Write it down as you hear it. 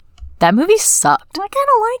That movie sucked. I kind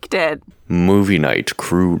of liked it. Movie Night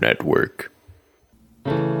Crew Network.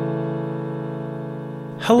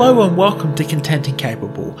 Hello and welcome to Content and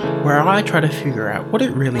Capable, where I try to figure out what it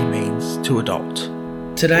really means to adult.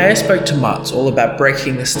 Today I spoke to Mutz all about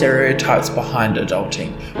breaking the stereotypes behind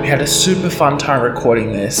adulting. We had a super fun time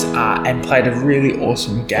recording this and played a really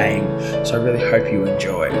awesome game, so I really hope you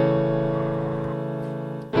enjoy.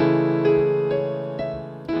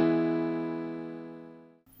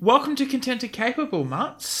 Welcome to Content and Capable,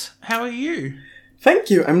 Mutz. How are you? Thank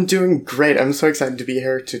you. I'm doing great. I'm so excited to be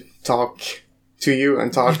here to talk to you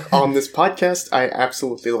and talk on this podcast. I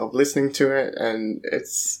absolutely love listening to it, and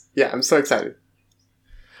I'm so excited.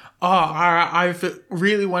 Oh, I've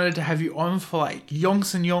really wanted to have you on for like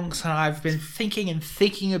yonks and yonks, and I've been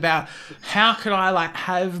thinking about how could I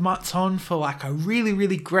have Mutz on for like a really,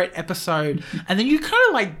 really great episode. And then you kind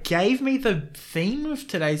of like gave me the theme of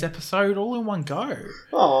today's episode all in one go.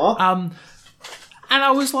 Aww. And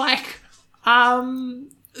I was like,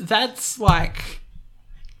 that's like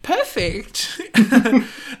perfect.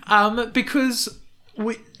 Because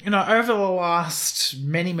we, over the last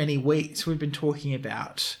many weeks, we've been talking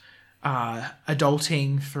about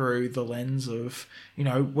adulting through the lens of,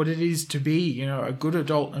 what it is to be, a good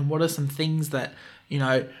adult, and what are some things that,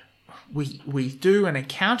 we do and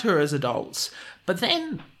encounter as adults. But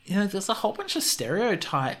then, there's a whole bunch of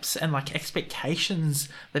stereotypes and like expectations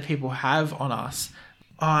that people have on us.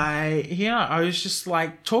 I was just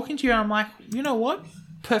like talking to you and I'm like, you know what?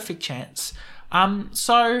 Perfect chance.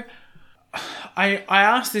 So I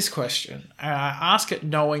asked this question, and I ask it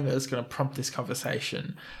knowing that it's going to prompt this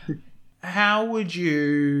conversation. How would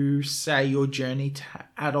you say your journey to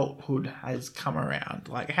adulthood has come around?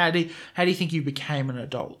 Like, how do you think you became an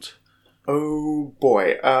adult? Oh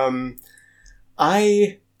boy.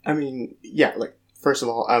 First of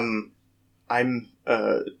all, I'm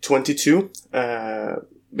 22.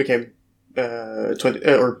 Became 20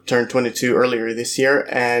 or turned 22 earlier this year,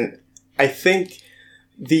 and I think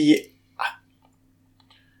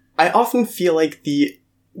I often feel like the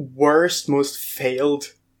worst, most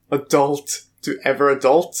failed adult to ever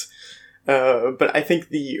adult. But I think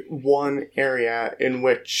the one area in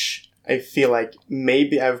which I feel like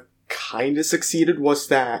maybe I've kind of succeeded was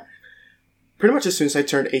that pretty much as soon as I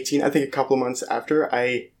turned 18, I think a couple of months after,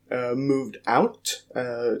 I moved out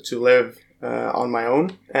to live on my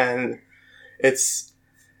own. And I've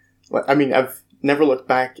never looked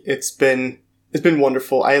back. It's been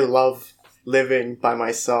wonderful. I love living by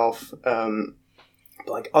myself.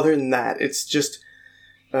 But other than that, it's just,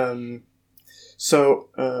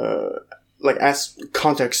 as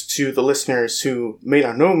context to the listeners who may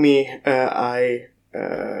not know me, I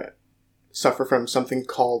suffer from something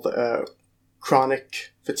called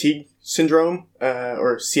chronic fatigue syndrome,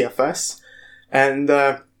 or CFS. And,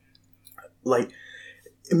 it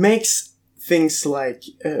makes things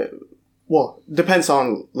depends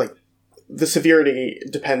on, the severity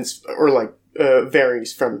depends, or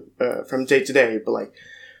varies from day to day, but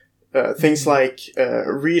things like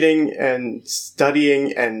reading and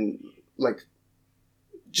studying and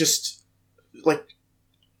just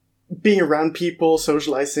being around people,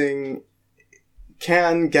 socializing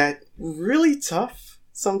can get really tough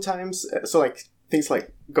sometimes. So things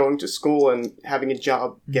like going to school and having a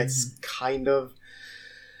job gets kind of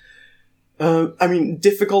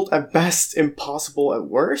difficult at best, impossible at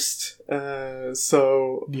worst.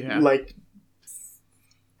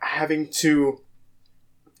 Having to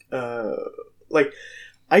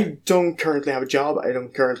I don't currently have a job. I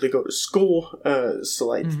don't currently go to school. I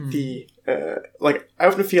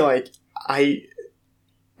often feel like I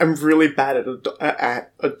am really bad at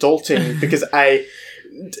adulting because I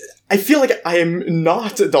feel like I am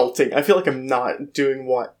not adulting. I feel like I'm not doing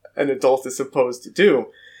what an adult is supposed to do.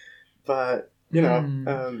 But,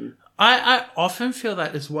 I often feel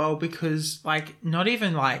that as well because, not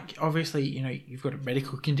even, obviously, you've got a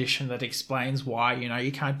medical condition that explains why,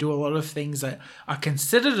 you can't do a lot of things that are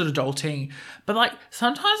considered adulting. But,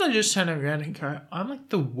 sometimes I just turn around and go, I'm,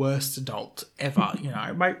 the worst adult ever,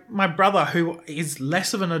 My brother, who is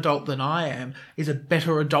less of an adult than I am, is a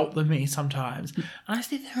better adult than me sometimes. And I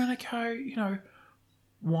sit there and I go,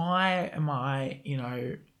 why am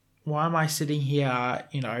I sitting here,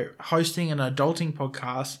 hosting an adulting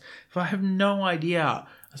podcast if I have no idea?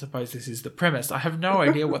 I suppose this is the premise. I have no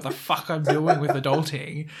idea what the fuck I'm doing with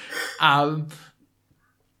adulting. And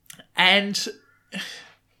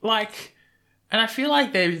I feel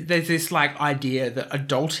like there's this idea that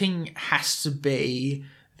adulting has to be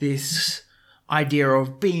this idea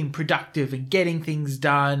of being productive and getting things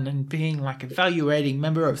done and being a valuating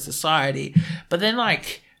member of society. But then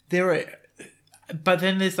there are but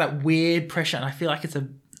then there's that weird pressure, and I feel like it's a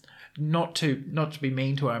not to be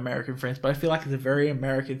mean to our American friends, but I feel like it's a very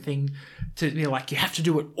American thing to be like, you have to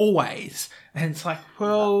do it always. And it's like,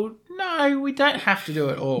 well, no, we don't have to do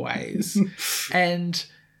it always. And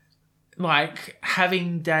like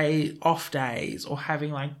having off days or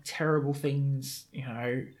having like terrible things,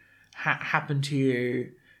 happen to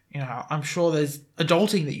you, I'm sure there's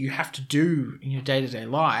adulting that you have to do in your day-to-day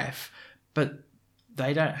life, but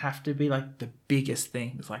they don't have to be like the biggest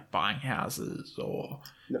things like buying houses or,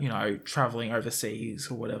 traveling overseas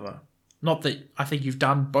or whatever. Not that I think you've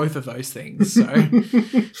done both of those things. So,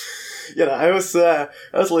 I was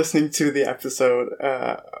listening to the episode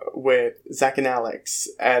with Zach and Alex,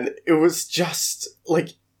 and it was just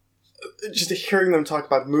like, just hearing them talk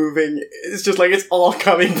about moving, it's just like it's all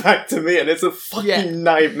coming back to me, and it's a fucking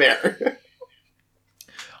nightmare.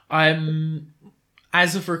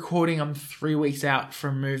 As of recording, I'm 3 weeks out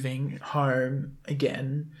from moving home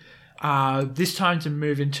again. This time to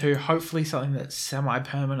move into hopefully something that's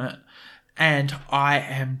semi-permanent. And I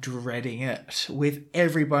am dreading it with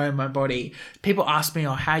every bone in my body. People ask me,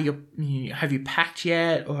 have you packed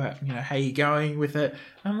yet? Or, how you going with it?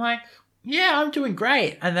 I'm like, yeah, I'm doing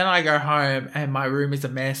great. And then I go home and my room is a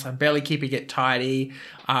mess. I'm barely keeping it tidy.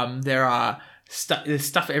 There's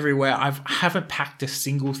stuff everywhere. I haven't packed a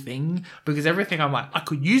single thing because everything I'm like, I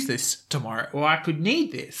could use this tomorrow or I could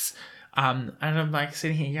need this. And I'm like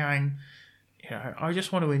sitting here going, I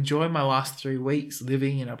just want to enjoy my last 3 weeks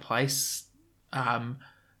living in a place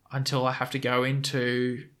until I have to go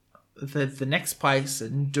into the next place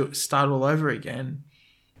and start all over again.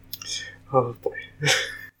 Oh boy.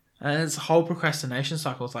 And it's a whole procrastination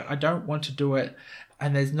cycle. It's like, I don't want to do it.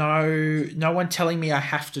 And there's no one telling me I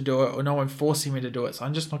have to do it or no one forcing me to do it. So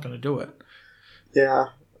I'm just not going to do it. Yeah.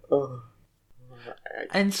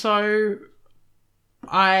 And so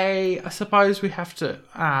I suppose we have to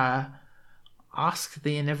ask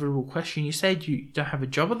the inevitable question. You said you don't have a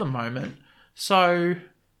job at the moment. So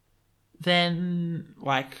then,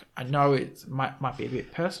 like, I know it might be a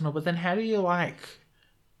bit personal, but then how do you, like,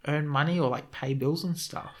 earn money or, like, pay bills and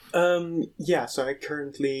stuff? So I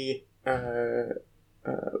currently...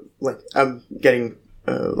 I'm getting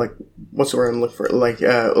what's the word I'm looking for? Like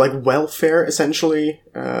welfare essentially.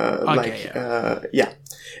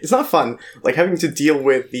 It's not fun. Like having to deal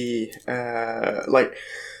with the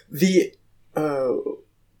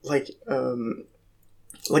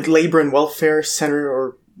labor and welfare center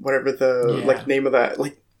or whatever the name of that.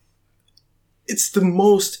 Like, it's the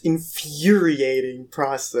most infuriating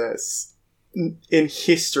process in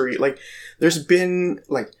history. Like, there's been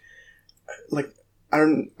like I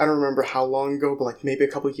don't remember how long ago, but like maybe a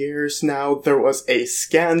couple of years now, there was a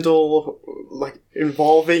scandal like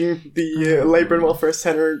involving the Labor and Welfare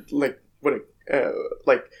Center, to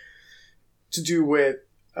do with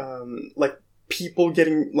people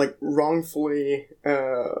getting like wrongfully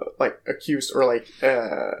accused or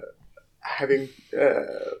having I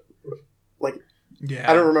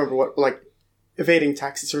don't remember what, like evading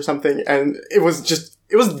taxes or something, and it was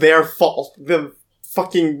their fault. The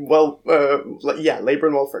fucking labor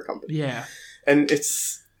and welfare company. Yeah. And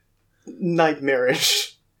it's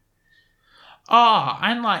nightmarish. So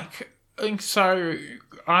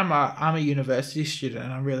I'm a university student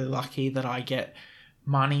and I'm really lucky that I get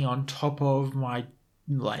money on top of my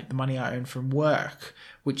the money I earn from work,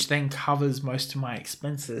 which then covers most of my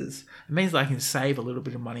expenses. It means that I can save a little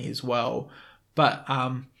bit of money as well. But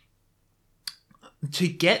to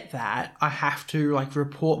get that, I have to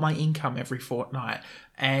report my income every fortnight,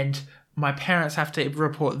 and my parents have to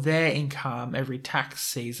report their income every tax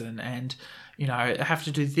season, and I have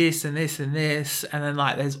to do this and this and this, and then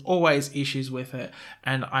there's always issues with it,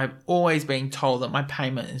 and I'm always being told that my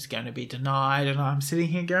payment is going to be denied, and I'm sitting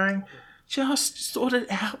here going, just sort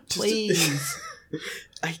it out, please.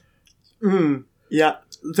 The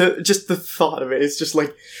thought of it is just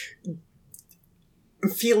I'm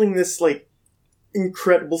feeling this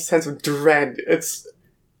incredible sense of dread. It's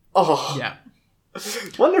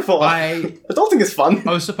wonderful. Adulting is fun.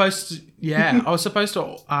 I was supposed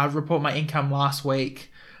to report my income last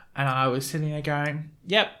week, and I was sitting there going,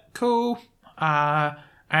 yep, cool. And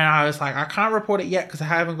I was like, I can't report it yet because I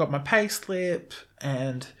haven't got my pay slip,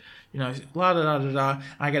 and la da da da da.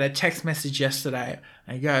 I get a text message yesterday,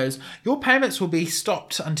 and it goes, your payments will be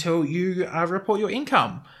stopped until you report your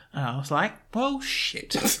income. And I was like, well,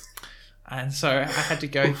 shit. And so I had to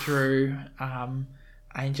go through and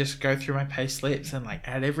just go through my pay slips and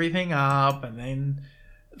add everything up, and then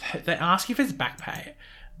they ask if it's back pay.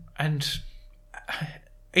 And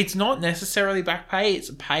it's not necessarily back pay, it's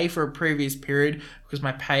pay for a previous period because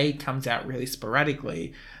my pay comes out really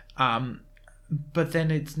sporadically. but then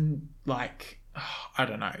it's like, I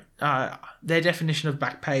don't know. Their definition of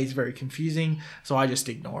back pay is very confusing, so I just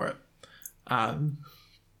ignore it.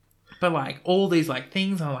 But like all these like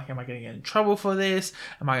things, I'm like, am I going to get in trouble for this?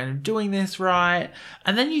 Am I going to be doing this right?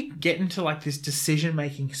 And then you get into like this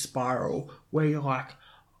decision-making spiral where you're like,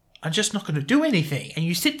 I'm just not going to do anything. And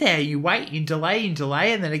you sit there, you wait, you delay,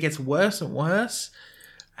 and then it gets worse and worse.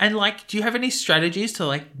 And like, do you have any strategies to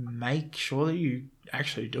like make sure that you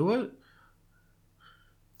actually do it?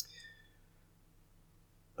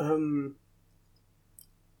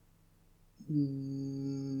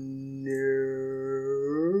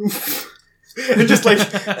 No. Just like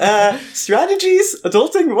strategies,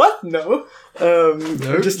 adulting. What? No.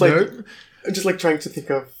 I'm just like trying to think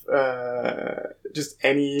of just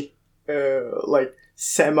any like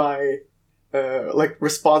semi like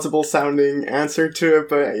responsible sounding answer to it.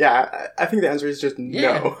 But yeah, I think the answer is just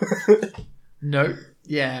no. No.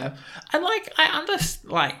 Yeah, and like I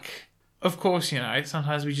understand, like. Of course, you know,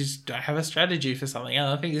 sometimes we just don't have a strategy for something. And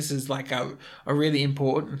I think this is like a really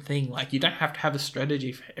important thing. Like, you don't have to have a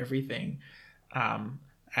strategy for everything.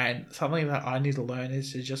 And something that I need to learn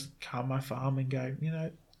is to just calm my farm and go, you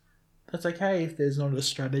know, that's okay if there's not a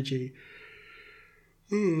strategy.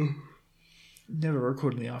 Never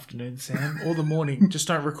record in the afternoon, Sam. Or the morning. Just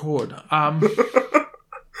don't record.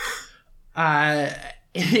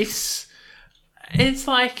 It's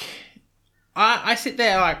like... I sit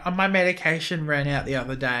there, like, my medication ran out the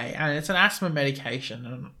other day, and it's an asthma medication,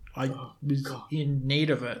 and I was in need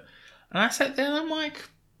of it. And I sat there, and I'm like,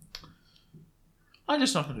 I'm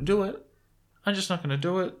just not going to do it. I'm just not going to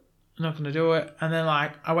do it. I'm not going to do it. And then,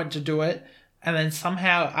 like, I went to do it, and then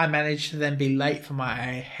somehow I managed to then be late for my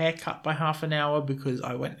haircut by half an hour because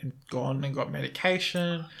I went and gone and got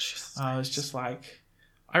medication. I was just like,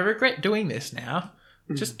 I regret doing this now.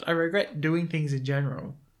 Just, I regret doing things in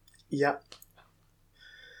general. Yep.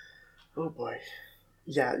 Oh boy.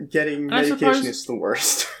 Yeah, getting medication is the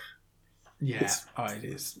worst. Yeah, it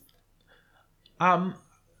is. And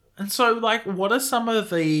so, like, what are some of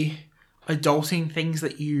the adulting things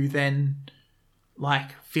that you then,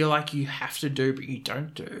 like, feel like you have to do but you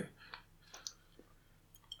don't do?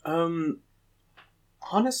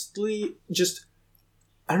 Honestly, just,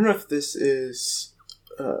 I don't know if this is,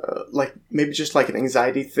 like, maybe just, like, an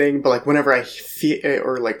anxiety thing, but, like, whenever I feel,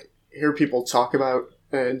 or, like, hear people talk about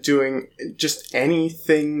doing just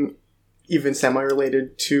anything, even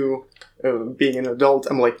semi-related to being an adult,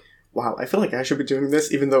 I'm like, wow, I feel like I should be doing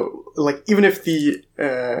this, even though, like, even if the,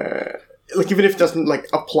 like, even if it doesn't, like,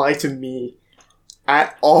 apply to me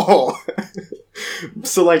at all.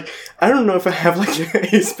 So, like, I don't know if I have, like,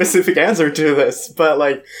 a specific answer to this, but,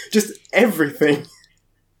 like, just everything.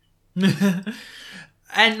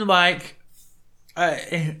 And, like,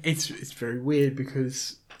 it's very weird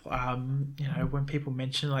because... you know, when people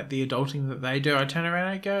mention like the adulting that they do, I turn around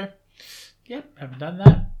and I go, yep, haven't done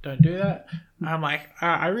that, don't do that. I'm like,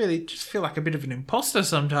 I really just feel like a bit of an imposter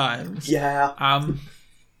sometimes. Yeah.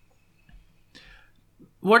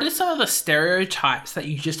 What are some of the stereotypes that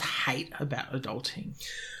you just hate about adulting?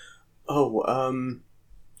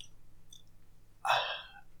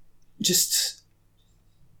 Just...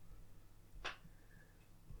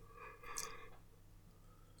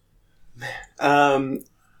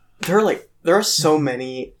 there are so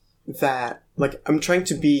many that, like, I'm trying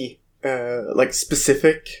to be, like,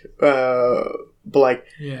 specific, but, like,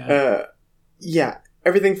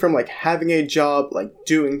 everything from, like, having a job, like,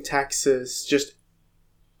 doing taxes, just,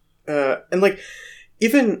 and, like,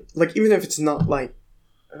 even if it's not, like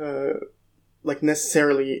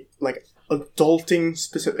necessarily, like, adulting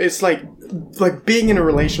specific, it's, like, being in a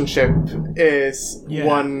relationship is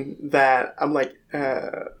one that I'm, like,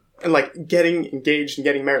 and, like, getting engaged and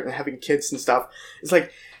getting married and having kids and stuff. It's,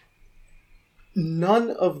 like,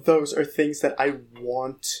 none of those are things that I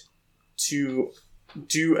want to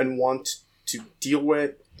do and want to deal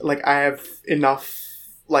with. Like, I have enough,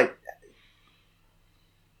 like,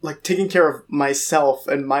 taking care of myself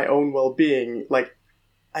and my own well-being. Like,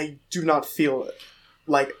 I do not feel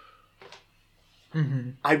like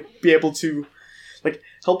I'd be able to, like,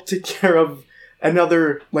 help take care of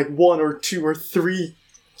another, like, 1 or 2 or 3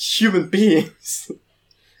 human beings.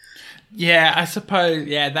 Yeah, I suppose.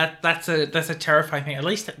 Yeah, that's a terrifying thing. At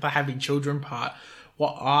least the having children part.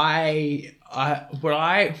 What I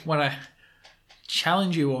want to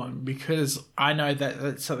challenge you on, because I know that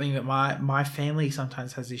that's something that my family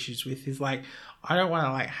sometimes has issues with, is like, I don't want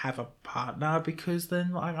to like have a partner because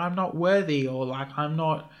then like I'm not worthy, or like I'm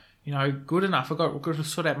not, you know, good enough. I've got to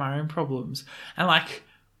sort out my own problems. And like,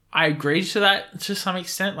 I agree to that to some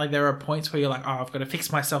extent. Like, there are points where you're like, oh, I've got to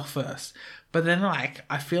fix myself first. But then, like,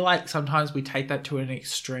 I feel like sometimes we take that to an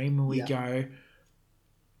extreme and we Yeah. go,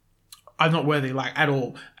 I'm not worthy, like, at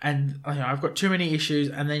all. And, you know, I've got too many issues.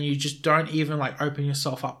 And then you just don't even, like, open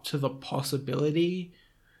yourself up to the possibility.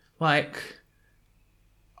 Like,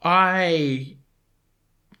 I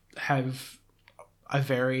have a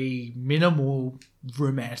very minimal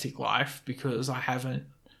romantic life because I haven't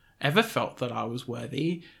ever felt that I was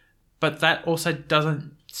worthy. But that also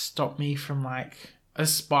doesn't stop me from, like,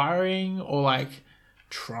 aspiring or, like,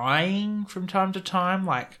 trying from time to time.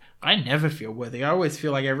 Like, I never feel worthy. I always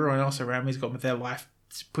feel like everyone else around me's got their life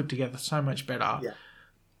put together so much better. Yeah.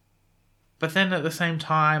 But then at the same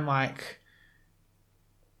time, like,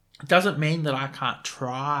 it doesn't mean that I can't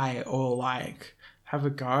try or, like, have a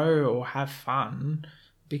go or have fun,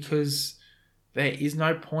 because there is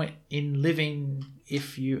no point in living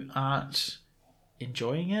if you aren't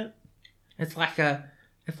enjoying it. It's like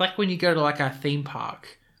when you go to, like, a theme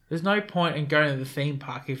park. There's no point in going to the theme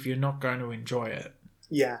park if you're not going to enjoy it.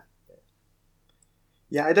 Yeah.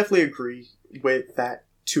 Yeah, I definitely agree with that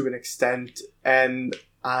to an extent. And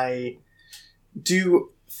I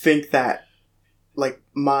do think that, like,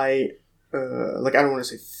 my, like, I don't want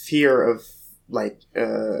to say fear of, like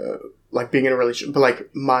being in a relationship, but, like,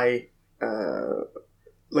 my,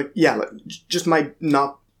 just my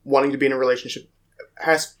not wanting to be in a relationship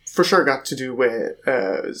has for sure got to do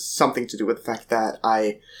with, something to do with the fact that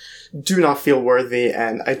I do not feel worthy,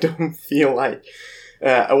 and I don't feel like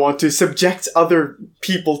I want to subject other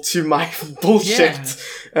people to my bullshit.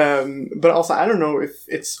 Yeah. But also, I don't know if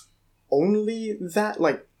it's only that,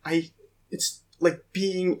 like, it's like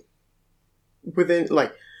being within,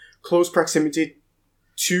 like, close proximity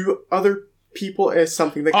to other people is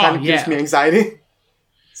something that kind of gives me anxiety.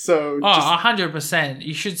 So, 100%.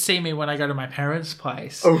 You should see me when I go to my parents'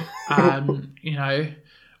 place. Oh. You know,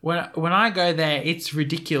 when I go there, it's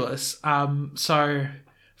ridiculous. So,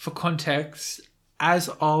 for context, as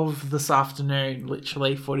of this afternoon,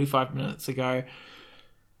 literally 45 minutes ago,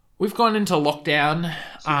 we've gone into lockdown.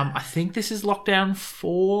 I think this is lockdown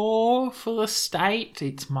 4 for the state.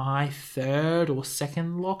 It's my third or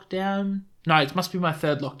second lockdown. No, it must be my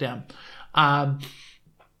third lockdown.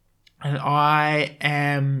 And I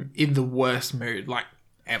am in the worst mood, like,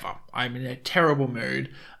 ever. I'm in a terrible mood.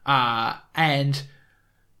 And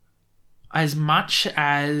as much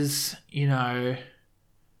as, you know,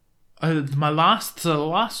 the last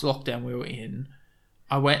lockdown we were in,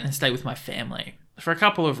 I went and stayed with my family for a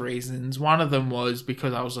couple of reasons. One of them was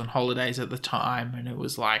because I was on holidays at the time, and it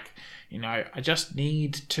was like, you know, I just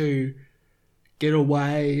need to get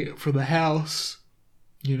away from the house,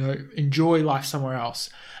 you know, enjoy life somewhere else.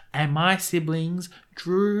 And my siblings,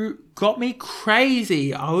 Drew, got me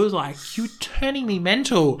crazy. I was like, you're turning me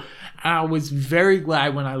mental. And I was very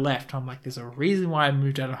glad when I left. I'm like, there's a reason why I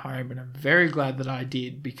moved out of home, and I'm very glad that I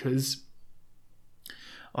did, because,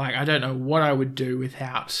 like, I don't know what I would do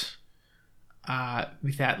without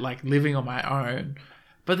like living on my own.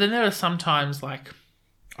 But then there are sometimes, like,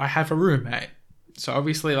 I have a roommate, so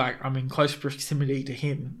obviously, like, I'm in close proximity to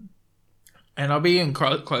him, and I'll be in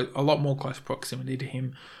a lot more close proximity to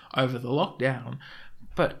him over the lockdown.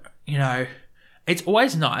 But, you know, it's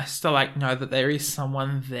always nice to, like, know that there is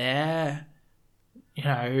someone there. You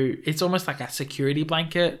know, it's almost like a security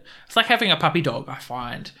blanket. It's like having a puppy dog, I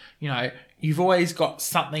find. You know, you've always got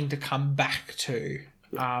something to come back to.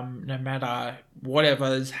 No matter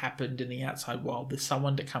whatever's happened in the outside world, there's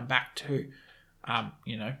someone to come back to.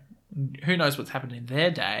 You know, who knows what's happened in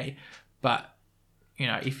their day, but, you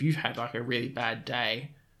know, if you've had, like, a really bad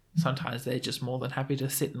day, sometimes they're just more than happy to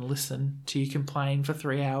sit and listen to you complain for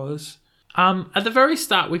 3 hours. At the very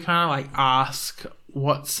start, we kind of, like, ask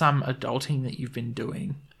what's some adulting that you've been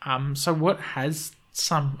doing. So what has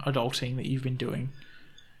some adulting that you've been doing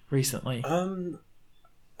recently?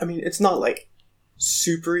 I mean, it's not, like,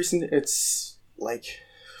 super recent. It's, like,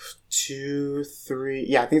 2, 3...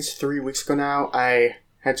 Yeah, I think it's 3 weeks ago now. I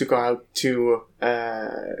had to go out to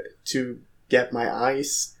get my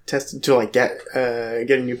eyes tested, to, like, get a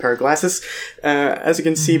new pair of glasses. As you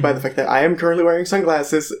can see by the fact that I am currently wearing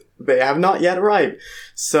sunglasses, they have not yet arrived.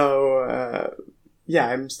 So, yeah,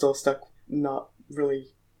 I'm still stuck not really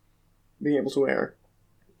being able to wear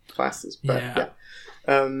glasses. But, yeah.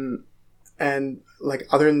 And, like,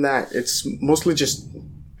 other than that, it's mostly just,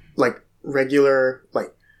 like, regular,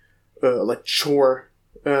 like chore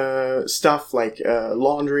stuff, like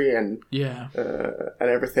laundry and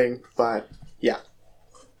everything. But yeah.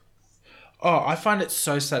 Oh, I find it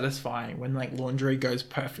so satisfying when, like, laundry goes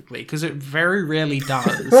perfectly, because it very rarely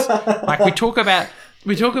does. Like, we talk about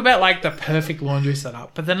We talk about like the perfect laundry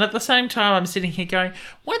setup, but then at the same time, I'm sitting here going,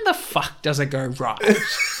 "When the fuck does it go right?"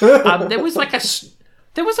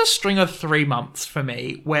 There was a string of 3 months for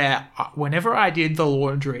me where whenever I did the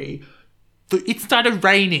laundry, it started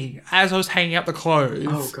raining as I was hanging up the clothes.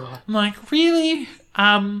 Oh god. I'm like, really?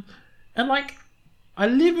 And like, I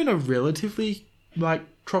live in a relatively like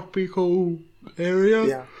tropical area,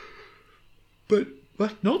 Yeah. but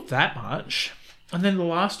like not that much. And then the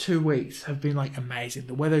last 2 weeks have been like amazing.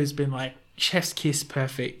 The weather has been like chef's kiss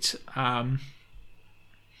perfect.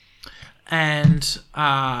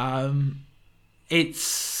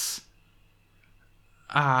 It's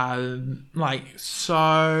like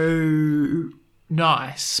so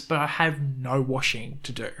nice, but I have no washing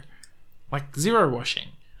to do. Like 0 washing.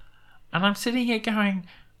 And I'm sitting here going,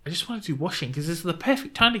 I just want to do washing because this is the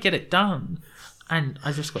perfect time to get it done. And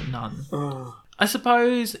I just got none. Oh. I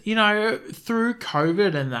suppose, you know, through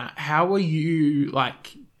COVID and that, how were you,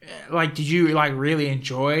 like, did you, like, really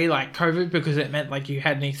enjoy, like, COVID because it meant, like, you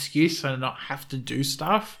had an excuse to not have to do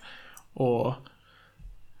stuff? Or...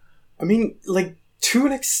 I mean, like, to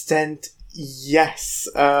an extent, yes.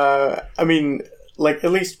 I mean, like,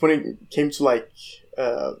 at least when it came to,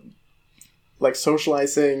 like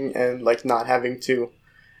socializing and, like, not having to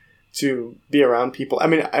be around people. I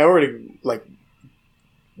mean, I already, like,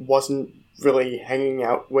 wasn't really hanging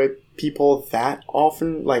out with people that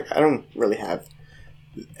often. Like, I don't really have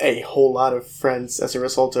a whole lot of friends as a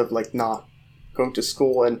result of, like, not going to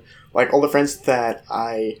school. And, like, all the friends that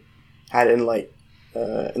I had in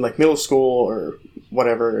middle school or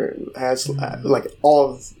whatever has, like, all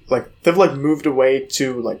of, like, they've, like, moved away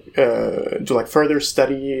to, like, do, like, further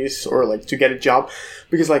studies or, like, to get a job.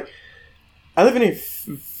 Because, like, I live in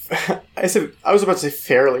I was about to say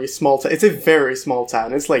fairly small town. It's a very small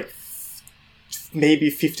town. It's, like, maybe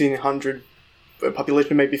 1,500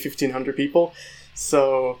 population, maybe 1,500 people.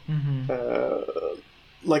 So,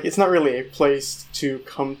 like, it's not really a place to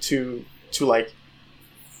come to like,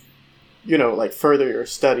 you know, like, further your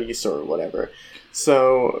studies or whatever.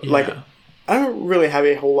 So, like, I don't really have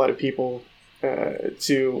a whole lot of people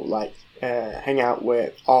to, like, hang out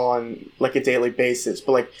with on, like, a daily basis.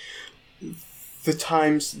 But, like, the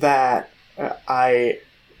times that I,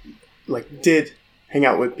 like, did hang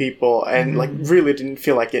out with people and, like, really didn't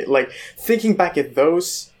feel like it. Like, thinking back at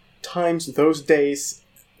those times, those days,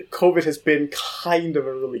 COVID has been kind of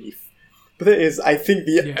a relief. But it is, I think,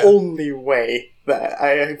 the only way that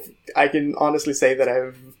I can honestly say that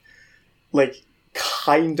I've, like,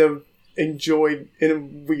 kind of enjoyed, in a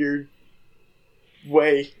weird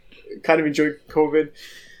way, kind of enjoyed COVID.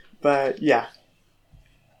 But, yeah.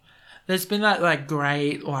 There's been that, like,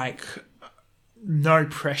 great, like, no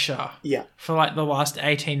pressure for, like, the last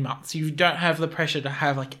 18 months. You don't have the pressure to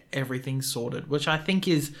have, like, everything sorted, which I think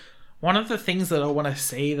is one of the things that I want to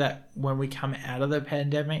see that when we come out of the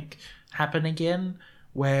pandemic happen again,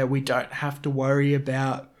 where we don't have to worry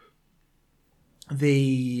about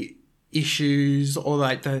the issues or,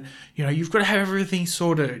 like, the, you know, you've got to have everything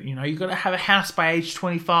sorted, you know, you've got to have a house by age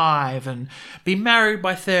 25 and be married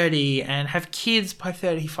by 30 and have kids by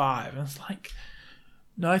 35. And it's like,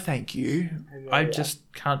 no, thank you. I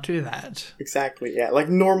just can't do that. Exactly, yeah. Like,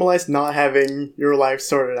 normalize not having your life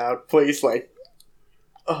sorted out. Please, like,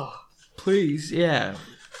 oh. Please, yeah.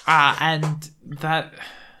 And that,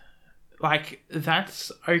 like,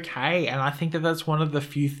 that's okay. And I think that that's one of the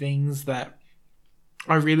few things that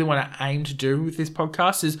I really want to aim to do with this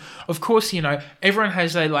podcast is, of course, you know, everyone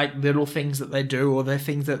has their, like, little things that they do or their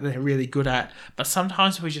things that they're really good at. But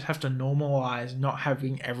sometimes we just have to normalize not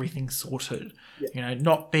having everything sorted. Yeah. You know,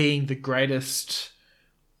 not being the greatest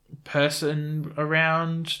person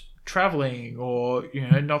around traveling or, you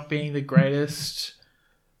know, not being the greatest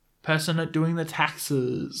person at doing the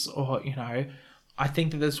taxes or, you know, I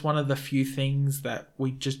think that that's one of the few things that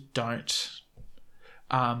we just don't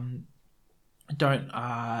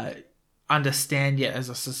understand yet as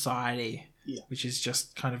a society, which is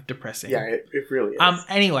just kind of depressing. Yeah, it really is.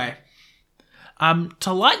 Anyway,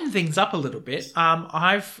 to lighten things up a little bit,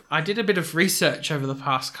 I did a bit of research over the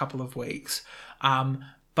past couple of weeks,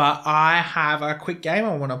 but I have a quick game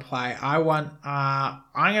I want to play. I'm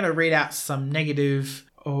going to read out some negative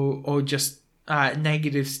or just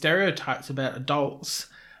negative stereotypes about adults.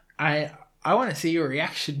 I want to see your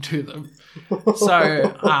reaction to them.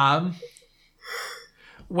 So,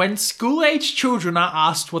 when school-age children are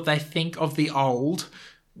asked what they think of the old,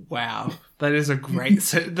 wow, that is a great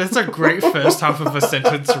that's a great first half of a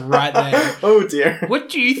sentence right there. Oh dear. What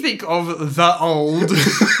do you think of the old? It's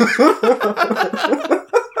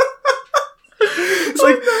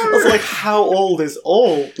like, I was like, how old is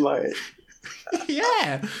old? Like,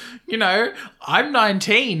 Yeah. You know, I'm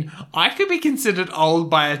 19. I could be considered old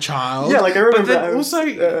by a child. Yeah, like I remember. But then also,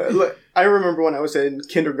 I remember when I was in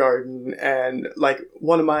kindergarten, and like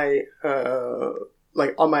one of my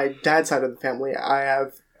like on my dad's side of the family, I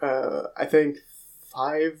have I think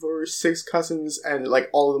 5 or 6 cousins, and like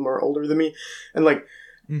all of them are older than me, and like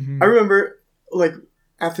I remember like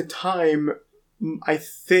at the time, I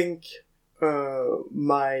think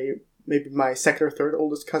maybe my second or third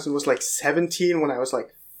oldest cousin was like 17 when I was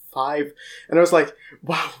like 5, and I was like,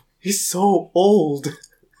 wow, he's so old.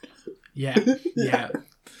 Yeah.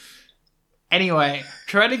 Anyway,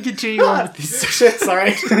 try to continue on with this. Shit,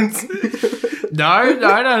 sorry.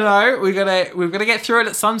 No. We've got to get through it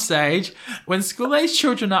at some stage. When school-age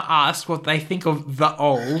children are asked what they think of the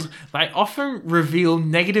old, they often reveal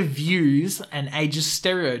negative views and ageist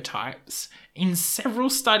stereotypes. In several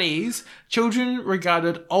studies, children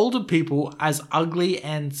regarded older people as ugly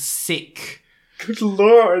and sick. Good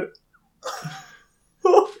lord.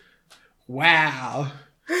 Wow.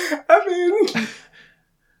 I mean...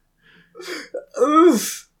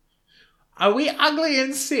 Oof. Are we ugly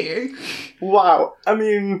and sick? Wow. I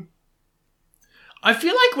mean... I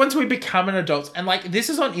feel like once we become an adult, and like this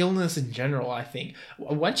is on illness in general, I think,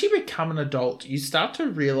 once you become an adult, you start to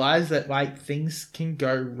realize that like things can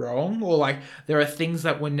go wrong, or like there are things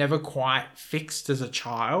that were never quite fixed as a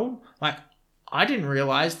child. Like I didn't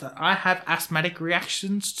realize that I have asthmatic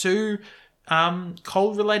reactions to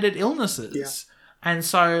cold related illnesses. Yeah. And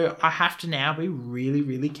so I have to now be really,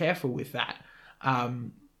 really careful with that.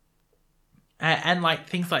 And like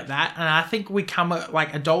things like that. And I think we come,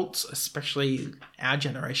 like adults, especially our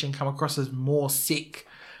generation, come across as more sick.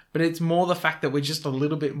 But it's more the fact that we're just a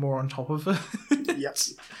little bit more on top of it.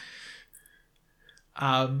 Yes.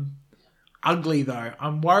 Ugly though.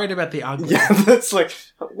 I'm worried about the ugly. Yeah, that's like,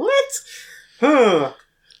 what? Huh.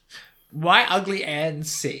 Why ugly and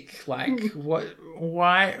sick? Like, what?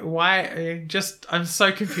 Why? Just, I'm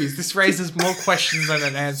so confused. This raises more questions than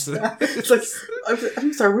an answer. It's like,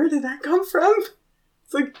 I'm sorry, where did that come from?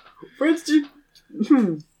 It's like, where did you...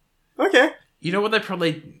 Okay. You know what they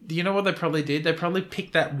probably did? They probably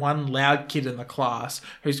picked that one loud kid in the class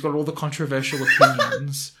who's got all the controversial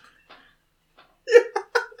opinions.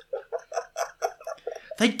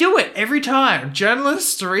 They do it every time.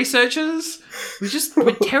 Journalists, researchers,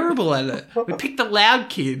 we're terrible at it. We pick the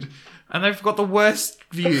loud kid, and they've got the worst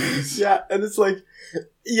views. Yeah, and it's like,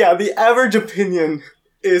 yeah, the average opinion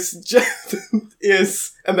is just,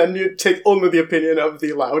 and then you take only the opinion of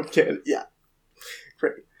the loud kid. Yeah.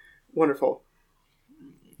 Great. Wonderful.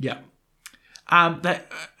 Yeah. That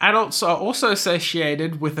adults are also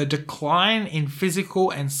associated with a decline in physical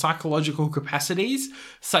and psychological capacities,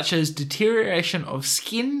 such as deterioration of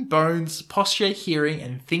skin, bones, posture, hearing,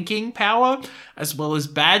 and thinking power, as well as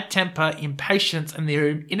bad temper, impatience, and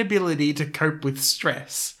their inability to cope with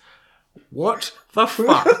stress. What the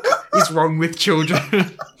fuck is wrong with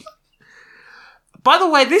children? By the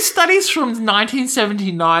way, this study's from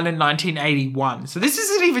 1979 and 1981, so this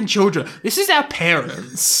isn't even children. This is our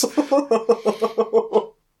parents.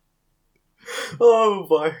 Oh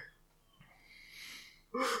boy.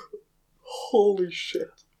 Holy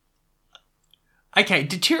shit. Okay,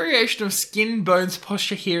 deterioration of skin, bones,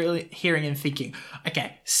 posture, hearing, and thinking.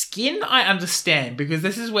 Okay, skin I understand, because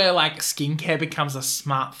this is where, like, skincare becomes a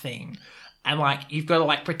smart thing. And, like, you've got to,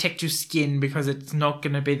 like, protect your skin because it's not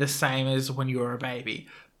going to be the same as when you were a baby.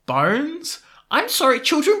 Bones? I'm sorry,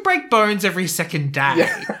 children break bones every second day.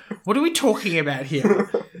 Yeah. What are we talking about here?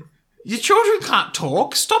 Your children can't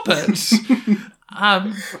talk. Stop it.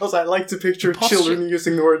 Also, I like to picture children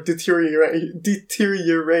using the word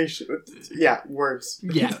deterioration. Yeah, words.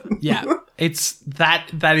 Yeah. It's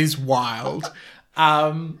that is wild.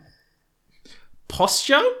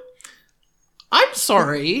 Posture? I'm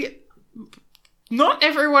sorry. Not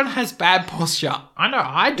everyone has bad posture. I know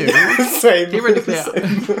I do. Same. Theoretically,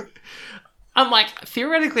 I'm like,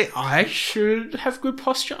 theoretically, I should have good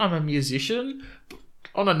posture. I'm a musician.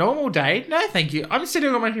 On a normal day, no thank you. I'm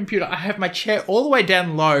sitting on my computer. I have my chair all the way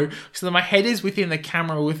down low so that my head is within the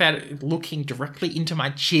camera without it looking directly into my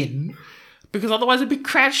chin. Because otherwise I'd be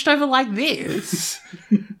crouched over like this.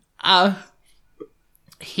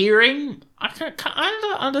 Hearing, I don't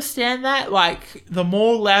understand that. Like, the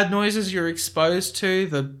more loud noises you're exposed to,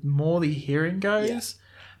 the more the hearing goes. Yeah.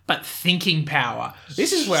 But thinking power,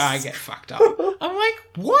 this is where I get fucked up. I'm like,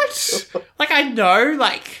 what? Like, I know,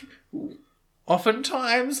 like,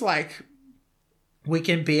 oftentimes, like, we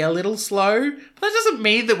can be a little slow, but that doesn't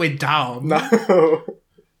mean that we're dumb. No.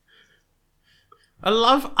 I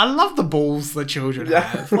love the balls that children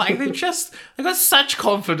have. Like, they've got such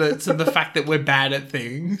confidence in the fact that we're bad at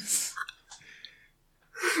things.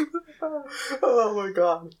 Oh my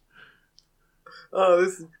god. Oh,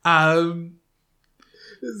 this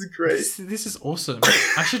is great. This is awesome.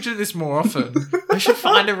 I should do this more often. I should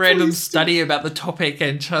find a random study about the topic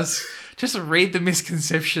and just read the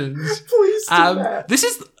misconceptions. Please do that.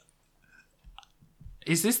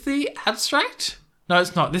 Is this the abstract? No,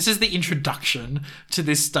 it's not. This is the introduction to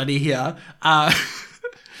this study here. Bad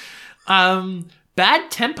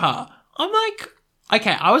temper. I'm like,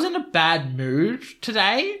 okay, I was in a bad mood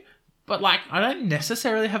today, but like, I don't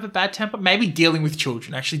necessarily have a bad temper. Maybe dealing with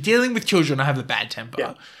children. Actually, dealing with children, I have a bad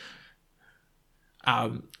temper. Yeah.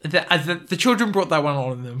 The children brought that one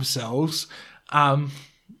on themselves.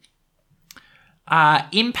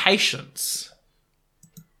 Impatience.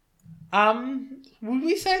 Would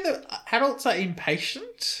we say that adults are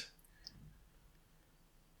impatient?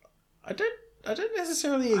 I don't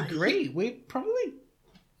necessarily agree. We probably,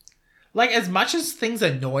 like, as much as things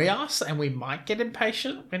annoy us and we might get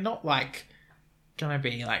impatient, we're not like gonna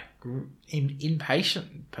be like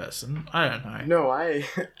impatient person. I don't know. No, I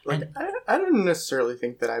don't necessarily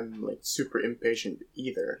think that I'm like super impatient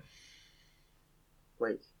either.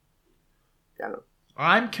 Like, I don't know.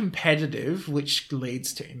 I'm competitive, which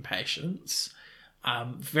leads to impatience.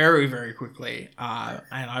 Very, very quickly. And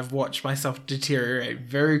I've watched myself deteriorate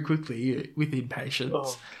very quickly with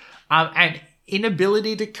impatience. Oh. And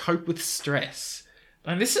inability to cope with stress.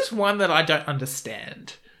 And this is one that I don't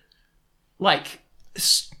understand. Like,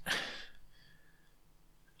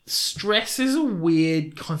 stress is a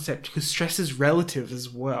weird concept because stress is relative as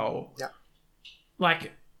well. Yeah.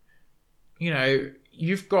 Like, you know,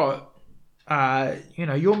 you've got,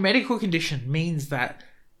 your medical condition means that,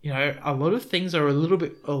 you know, a lot of things are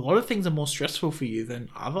more stressful for you than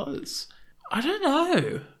others. I don't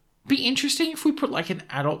know. Be interesting if we put like an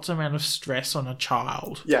adult's amount of stress on a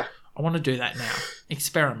child. Yeah. I want to do that now.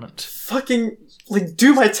 Experiment. Fucking, like,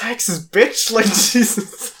 do my taxes, bitch! Like,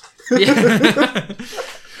 Jesus. Yeah.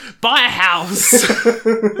 Buy a house.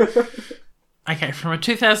 Okay, from a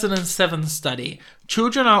 2007 study,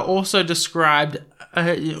 children are also described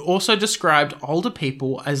older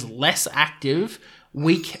people as less active,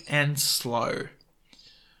 weak, and slow.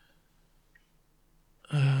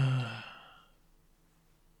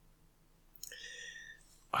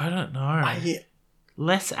 I don't know.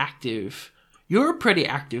 Less active. You're a pretty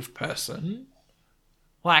active person.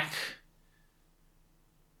 Like,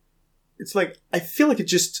 it's like, I feel like it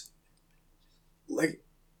just, like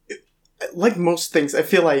most things, I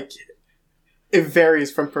feel like it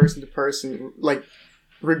varies from person to person, like,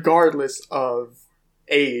 regardless of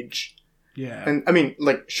age. yeah. And, I mean,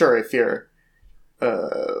 like, sure, if you're,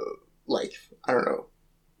 like, I don't know,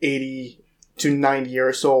 80 to 90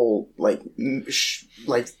 years old, like,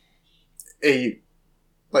 a,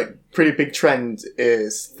 like, pretty big trend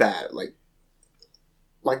is that, like,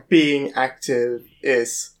 being active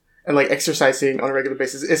is, and, like, exercising on a regular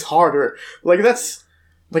basis is harder. Like, that's,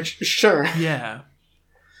 like, sure. Yeah.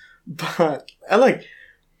 But at, like,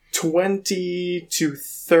 20 to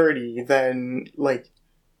 30, then, like,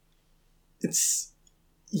 it's,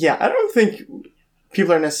 yeah, I don't think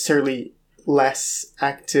people are necessarily less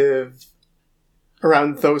active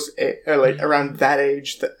around those, like, around that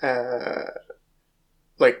age,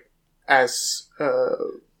 like, as,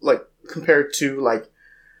 like, compared to, like,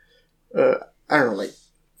 I don't know, like,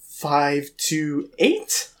 5 to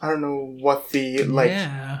 8? I don't know what the, like,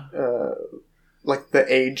 yeah. Like, the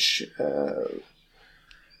age,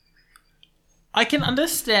 I can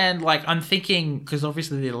understand, like, I'm thinking, because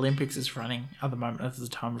obviously the Olympics is running at the moment at the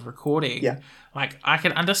time of recording. Yeah. Like, I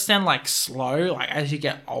can understand, like, slow. Like, as you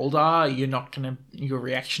get older, your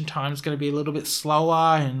reaction time is going to be a little bit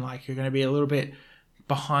slower and, like, you're going to be a little bit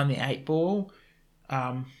behind the 8 ball.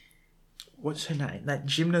 What's her name? That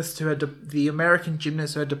gymnast who had the American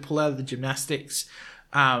gymnast who had to pull out of the gymnastics.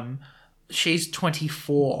 She's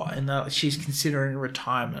 24 and she's considering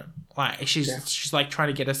retirement. Like, she's like trying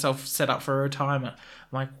to get herself set up for retirement.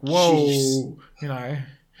 I'm like, whoa. Jeez. You know.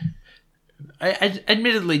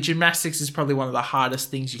 Admittedly, gymnastics is probably one of the hardest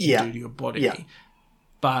things you can do to your body. Yeah.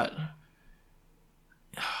 But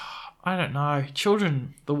I don't know.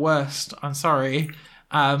 Children, the worst. I'm sorry.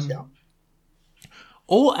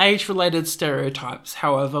 All age-related stereotypes,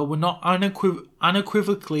 however, were not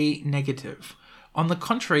unequivocally negative. On the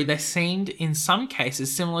contrary, they seemed in some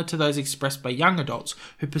cases similar to those expressed by young adults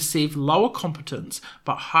who perceived lower competence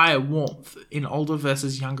but higher warmth in older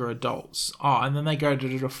versus younger adults. Oh, and then they go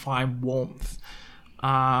to define warmth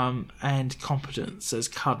and competence as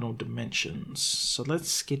cardinal dimensions. So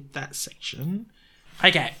let's skip that section.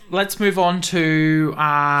 Okay, let's move on to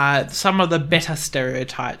some of the better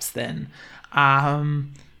stereotypes then.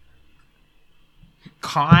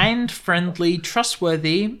 kind, friendly,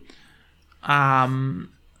 trustworthy,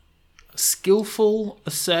 skillful,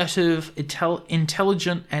 assertive,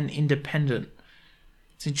 intelligent, and independent.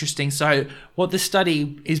 It's interesting. So what this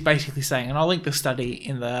study is basically saying, and I'll link the study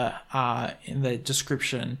in the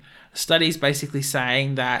description. The study is basically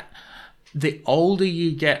saying that the older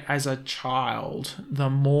you get as a child, the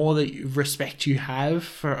more respect you have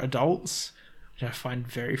for adults, which I find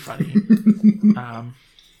very funny.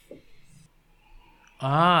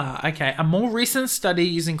 Okay. A more recent study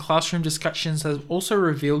using classroom discussions has also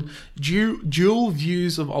revealed dual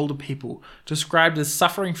views of older people, described as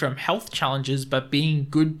suffering from health challenges but being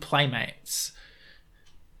good playmates.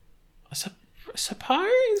 I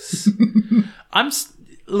suppose.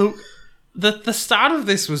 Look. The start of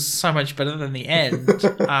this was so much better than the end.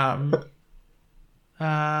 And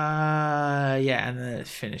then it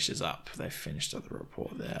finishes up. They finished up the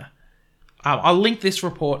report there. I'll link this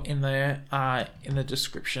report in the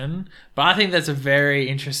description. But I think that's a very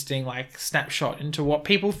interesting snapshot into what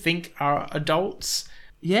people think are adults.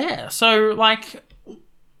 Yeah. So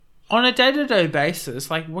on a day-to-day basis,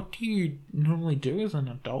 what do you normally do as an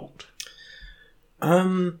adult?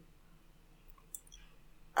 I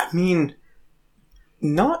mean,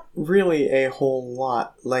 not really a whole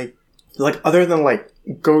lot. Other than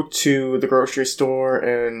go to the grocery store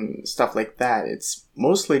and stuff like that, it's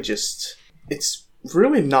mostly just. It's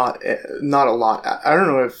really not a lot. I don't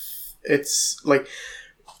know if it's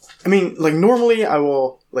normally I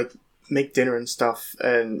will make dinner and stuff,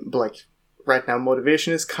 and right now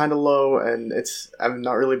motivation is kind of low, and I've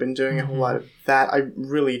not really been doing a whole lot of that. I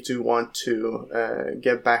really do want to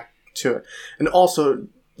get back to it, and also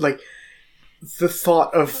the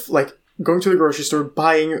thought of going to the grocery store,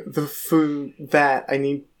 buying the food that I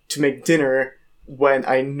need to make dinner when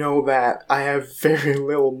I know that I have very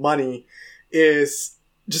little money is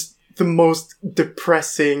just the most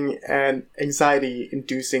depressing and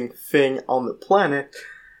anxiety-inducing thing on the planet.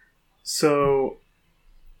 So,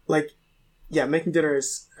 making dinner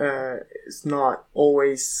is not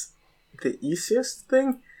always the easiest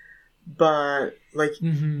thing, but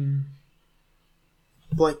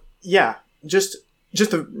just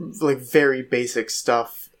the very basic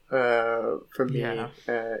stuff for me.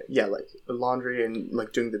 Laundry and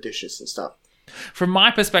doing the dishes and stuff. From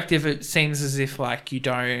my perspective, it seems as if you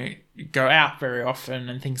don't go out very often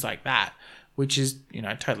and things like that, which is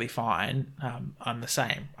totally fine. I'm the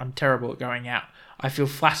same. I'm terrible at going out. I feel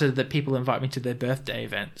flattered that people invite me to their birthday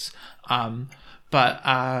events. But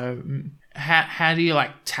how do you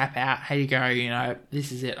tap out? How do you go?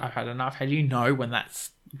 This is it. I've had enough. How do you know when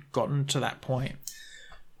that's gotten to that point?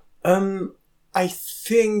 I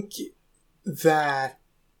think that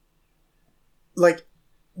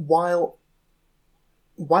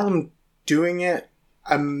while I'm doing it,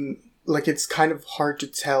 it's kind of hard to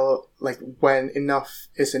tell when enough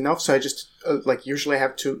is enough. So I just usually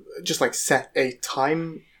have to just set a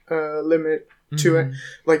time limit to it.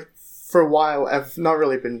 For a while, I've not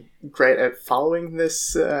really been great at following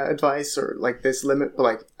this advice or this limit,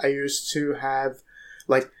 but I used to have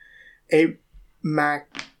a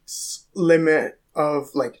max limit of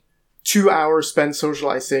 2 hours spent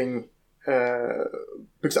socializing,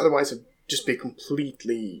 because otherwise I'd just be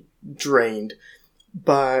completely drained.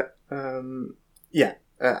 But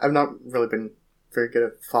I've not really been very good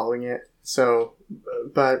at following it. So,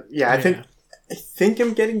 but I think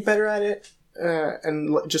I'm getting better at it,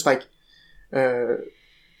 and just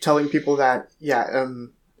telling people that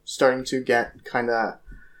I'm starting to get kind of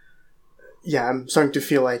I'm starting to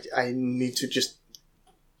feel like I need to just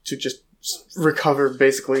recover,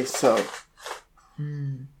 basically. So.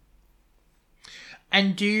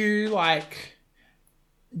 And do you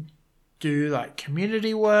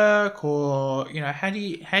community work, or how do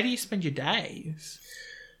you spend your days?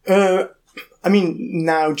 I mean,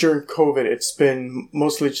 now during COVID, it's been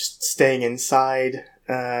mostly just staying inside,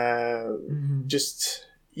 just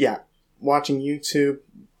watching YouTube,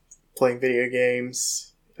 playing video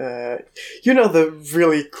games. The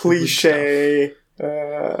really cliche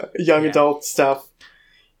young adult stuff.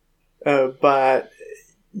 But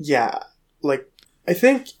I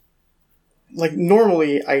think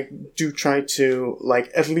normally I do try to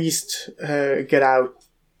at least get out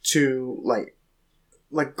to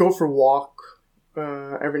go for a walk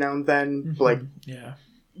every now and then.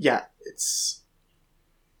 It's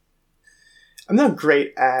I'm not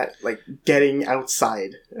great at getting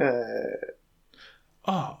outside.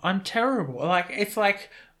 I'm terrible. It's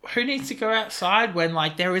who needs to go outside when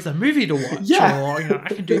there is a movie to watch? Yeah. Or I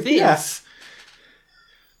can do this.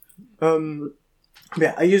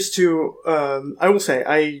 I used to. I will say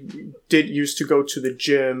I did used to go to the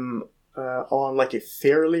gym on like a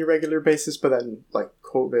fairly regular basis, but then like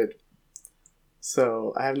COVID.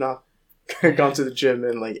 So I have not gone to the gym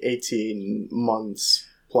in like 18 months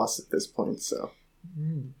plus at this point. So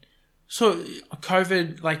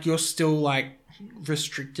COVID, like you're still like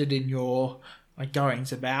restricted in your like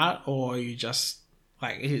goings about, or you just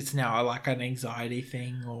like it's now like an anxiety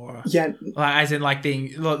thing, or yeah, like as in like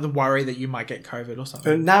the worry that you might get COVID or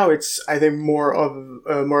something. Now it's I think more of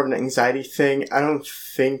an anxiety thing. I don't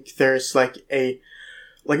think there's like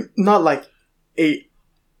not like a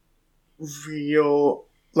real,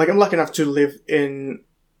 like I'm lucky enough to live in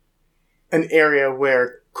an area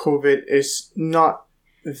where COVID is not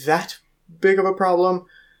that big of a problem.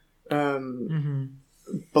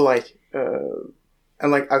 But like,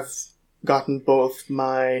 and like I've gotten both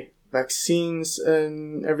my vaccines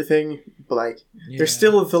and everything, but like there's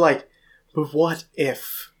still the like, but what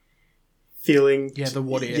if feeling? Yeah, the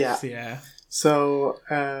what ifs. Yeah. So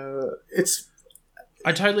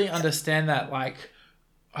I totally understand that. Like,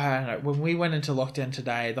 I don't know, when we went into lockdown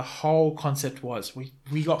today, the whole concept was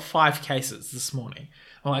we got 5 cases this morning.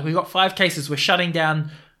 Like, we got 5 cases. We're shutting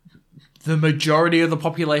down the majority of the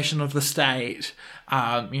population of the state.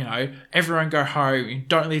 Everyone go home.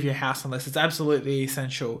 Don't leave your house unless it's absolutely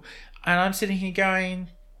essential. And I'm sitting here going,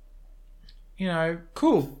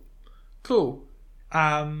 cool.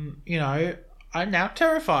 I'm now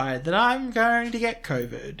terrified that I'm going to get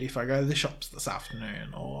COVID if I go to the shops this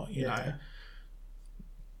afternoon, or, you know.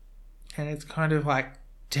 And it's kind of like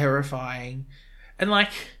terrifying. And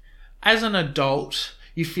like, as an adult,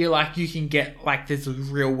 you feel like you can get like there's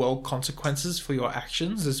real world consequences for your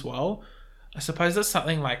actions as well. I suppose that's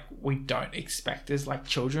something like we don't expect as like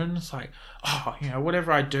children. It's like,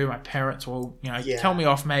 whatever I do, my parents will, tell me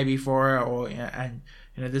off maybe for it, or, and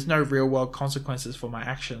there's no real world consequences for my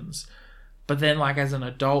actions. But then like as an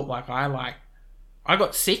adult, like I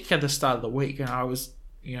got sick at the start of the week and I was,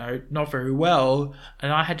 not very well,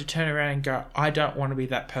 and I had to turn around and go, I don't want to be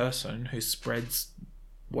that person who spreads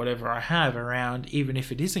whatever I have around, even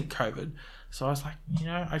if it isn't COVID. So I was like,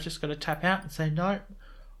 I just got to tap out and say, no,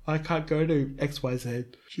 I can't go to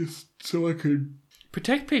XYZ just so I could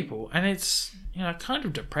protect people. And it's, kind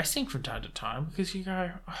of depressing from time to time, because you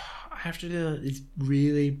go, I have to do this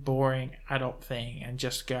really boring adult thing and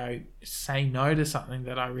just go say no to something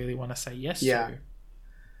that I really want to say yes to.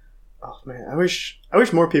 Oh man, I wish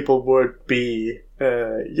more people would be,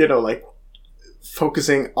 like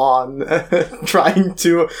focusing on trying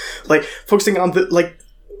to, like, focusing on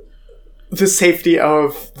the safety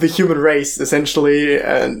of the human race, essentially,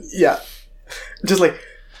 and just like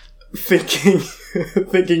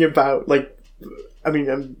thinking about, like, I mean,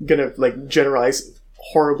 I'm gonna like generalize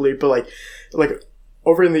horribly, but like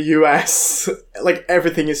over in the US, like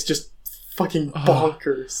everything is just fucking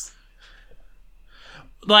bonkers.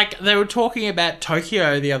 Like, they were talking about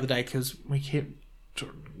Tokyo the other day, because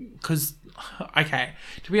okay,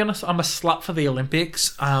 to be honest, I'm a slut for the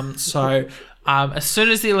Olympics. So as soon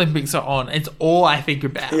as the Olympics are on, it's all I think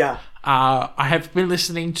about. Yeah. I have been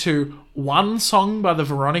listening to one song by the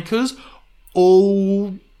Veronicas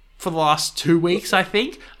all for the last 2 weeks, I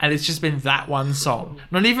think, and it's just been that one song.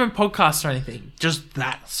 Not even podcasts or anything, just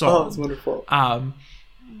that song. Oh, it's wonderful.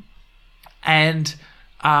 And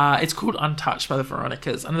it's called Untouched by the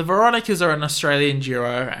Veronicas. And the Veronicas are an Australian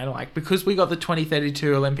duo. And, like, because we got the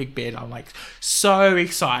 2032 Olympic bid, I'm, like, so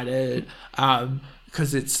excited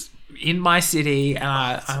because it's in my city. And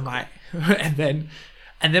I'm like...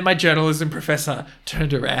 And then my journalism professor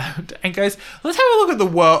turned around and goes, let's have a look at the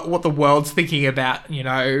world, what the world's thinking about,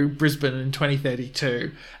 Brisbane in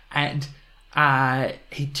 2032. And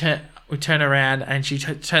we turn around and she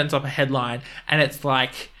turns up a headline, and it's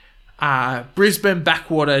like, Brisbane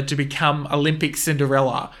backwater to become Olympic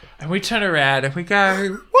Cinderella. And we turn around and we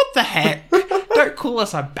go, what the heck? Don't call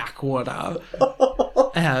us a backwater.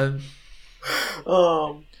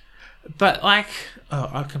 But like,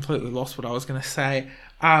 I completely lost what I was going to say.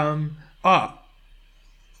 I'm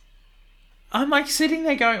like sitting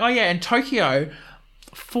there going, in Tokyo,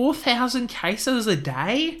 4,000 cases a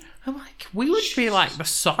day? I'm like, we would be like, the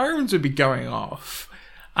sirens would be going off.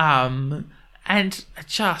 And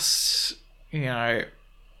just,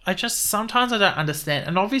 sometimes I don't understand.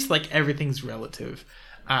 And obviously, like, everything's relative.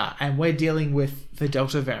 And we're dealing with the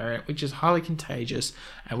Delta variant, which is highly contagious,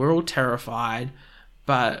 and we're all terrified.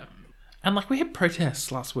 And like, we had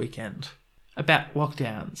protests last weekend about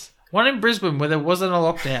lockdowns. One in Brisbane where there wasn't a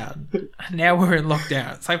lockdown. And now we're in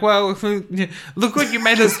lockdown. It's like, well, look what you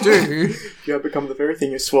made us do. You have become the very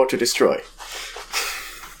thing you swore to destroy.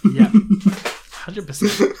 Yeah.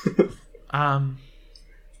 100%.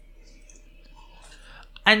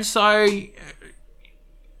 And so,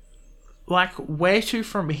 like, where to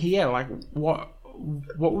from here? Like, what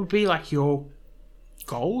would be like your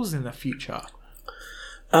goals in the future?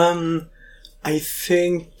 I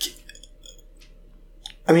think,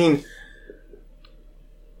 I mean,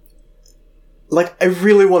 like, I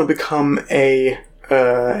really want to become a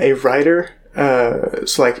writer.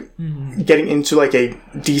 So like getting into like a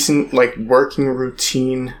decent like working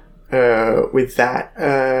routine with that,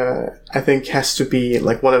 I think has to be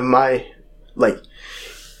like one of my like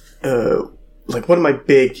one of my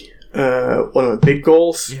big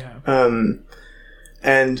goals. Yeah.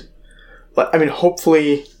 And I mean,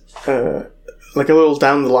 hopefully, like a little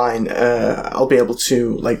down the line, I'll be able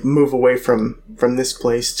to like move away from this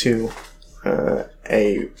place to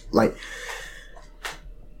a like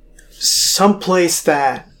some place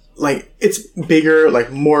that like it's bigger,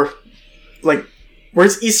 like more like where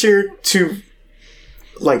it's easier to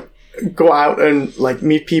like go out and like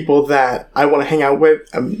meet people that I want to hang out with.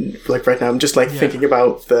 Like right now, I'm just like thinking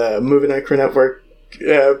about the Movie Night Crew Network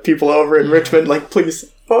people over in Richmond. Like,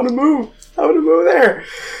 please, I want to move there.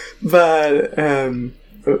 But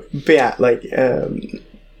yeah, like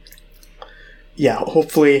yeah,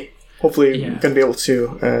 hopefully I'm gonna be able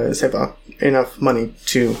to save up enough money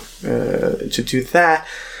to do that,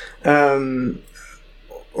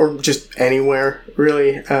 or just anywhere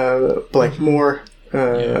really, but like more.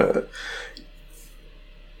 I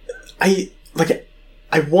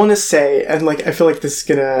want to say, and like I feel like this is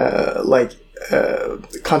gonna like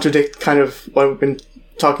contradict kind of what we've been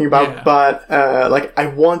talking about, but like I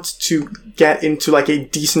want to get into like a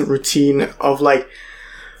decent routine of like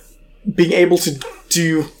being able to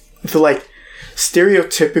do the like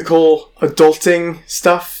stereotypical adulting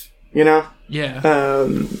stuff, you know?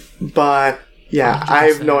 But yeah, 100%. I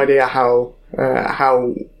have no idea how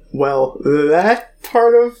well that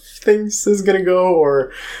part of things is gonna go,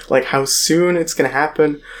 or like how soon it's gonna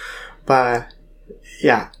happen. But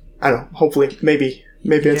yeah, I don't know. Hopefully, maybe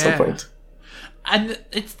at some point. And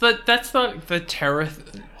it's that's the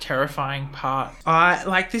terrifying part.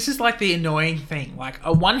 Like, this is like the annoying thing. Like,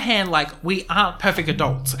 on one hand, like, we aren't perfect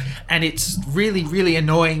adults, and it's really, really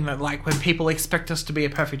annoying that like when people expect us to be a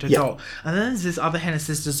perfect adult. And then there's this other hand, it's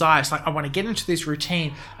this desire. It's like, I want to get into this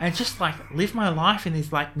routine and just like live my life in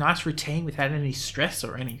this like nice routine without any stress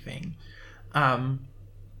or anything. And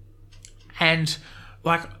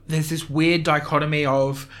like, there's this weird dichotomy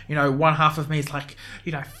of, you know, one half of me is like,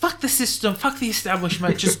 you know, fuck the system, fuck the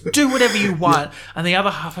establishment, just do whatever you want. And the other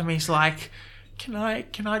half of me is like, can I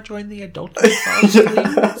join the adult club,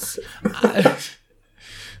 please?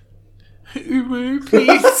 Uwu,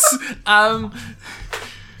 please.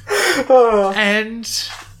 And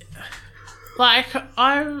like,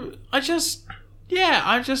 I'm just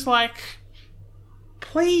like,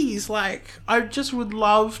 please, like, I just would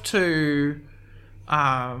love to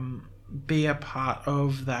be a part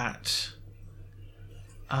of that,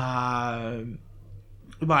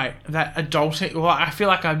 like, that adulting. Well, I feel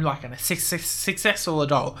like I'm like a successful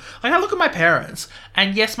adult. Like, I look at my parents,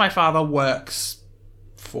 and yes, my father works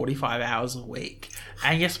 45 hours a week,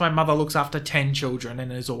 and yes, my mother looks after 10 children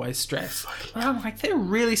and is always stressed. But I'm like, they're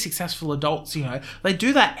really successful adults, you know. They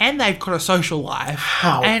do that, and they've got a social life,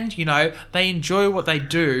 and you know, they enjoy what they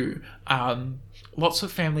do. Lots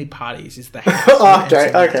of family parties is the house.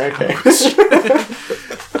 Okay.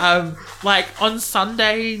 Like, on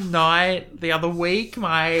Sunday night the other week,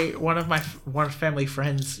 one of my family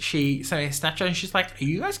friends, she sent me a Snapchat and she's like, "Are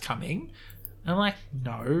you guys coming?" And I'm like,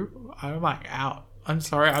 "No, I'm like out. I'm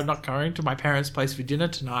sorry, I'm not going to my parents' place for dinner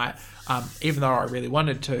tonight." Even though I really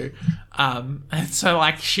wanted to. And so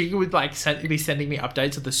like she would like be sending me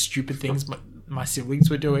updates of the stupid things my siblings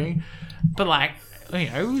were doing, but like, you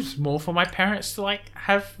know, it was more for my parents to like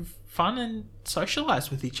have fun and socialize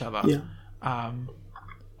with each other. And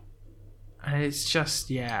it's just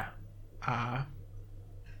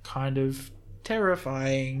kind of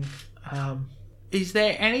terrifying. Is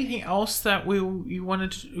there anything else that you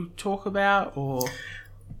wanted to talk about, or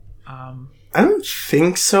I don't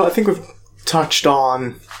think so. I think we've touched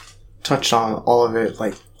on all of it,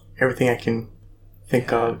 like everything I can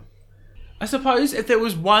think of. I suppose if there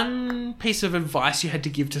was one piece of advice you had to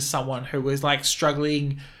give to someone who was like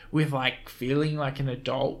struggling with like feeling like an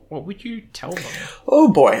adult, what would you tell them?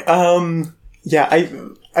 Oh boy. Yeah,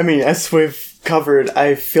 I mean, as we've covered,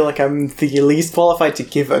 I feel like I'm the least qualified to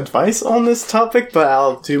give advice on this topic, but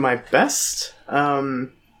I'll do my best.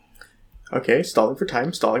 Okay, stalling for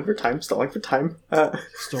time. Stalling.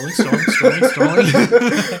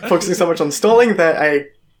 Focusing so much on stalling that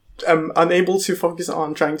I'm unable to focus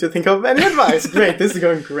on trying to think of any advice. Great, this is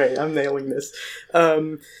going great. I'm nailing this.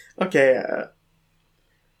 Okay.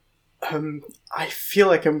 I feel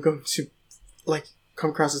like I'm going to like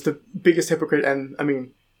come across as the biggest hypocrite, and I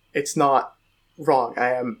mean, it's not wrong.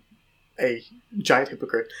 I am a giant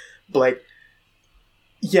hypocrite, but like,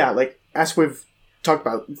 yeah, like as we've talked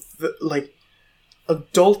about, like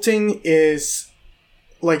adulting is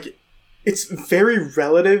like it's very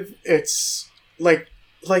relative. It's like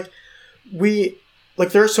we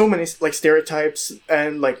like there are so many like stereotypes,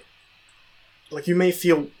 and like you may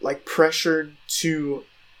feel like pressured to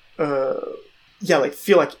like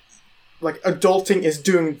feel like adulting is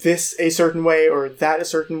doing this a certain way or that a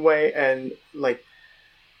certain way, and like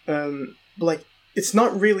it's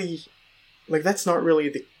not really like that's not really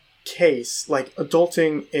the case. Like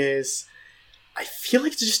adulting is, I feel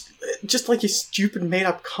like it's just like a stupid made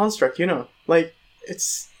up construct, you know? Like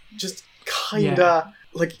it's just kinda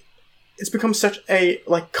like it's become such a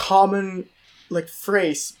like common like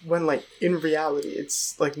phrase when like in reality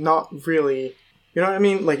it's like not really, you know what I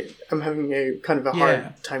mean? Like I'm having a kind of a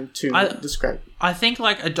hard time to describe. I think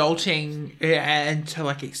like adulting, and to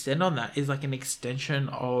like extend on that, is like an extension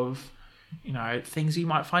of, you know, things you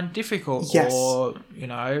might find difficult, or, you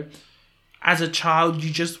know, as a child you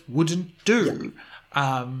just wouldn't do.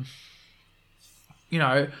 You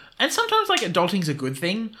know, and sometimes like adulting's a good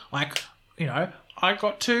thing. Like, you know, I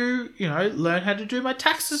got to, you know, learn how to do my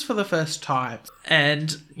taxes for the first time,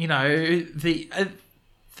 and you know the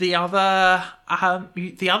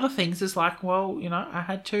other things is like, well, you know, I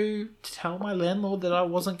had to tell my landlord that I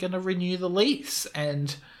wasn't going to renew the lease,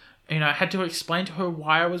 and you know, I had to explain to her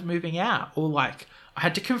why I was moving out, or like I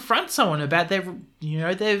had to confront someone about their, you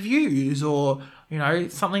know, their views, or you know,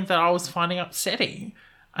 something that I was finding upsetting,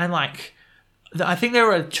 and like. I think there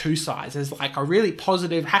are two sides. There's like a really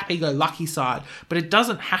positive, happy-go-lucky side, but it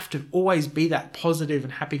doesn't have to always be that positive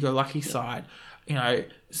and happy-go-lucky side. You know,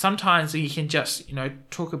 sometimes you can just, you know,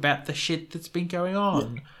 talk about the shit that's been going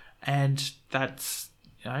on, and that's,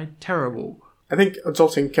 you know, terrible. I think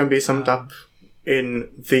adulting can be summed up in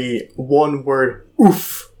the one word,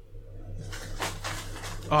 oof.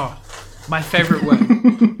 Oh, my favourite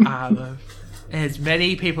word. As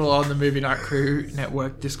many people on the Movie Night Crew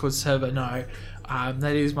Network Discord server know,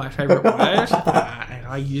 that is my favourite word, and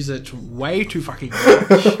I use it way too fucking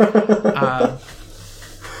much.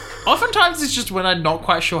 Oftentimes it's just when I'm not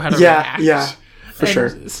quite sure how to react. Yeah, for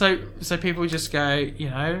sure. So people just go, you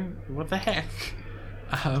know, what the heck?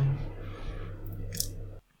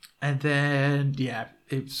 And then, yeah,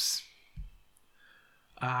 it's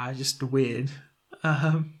just weird.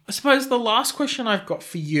 I suppose the last question I've got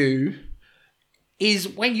for you is,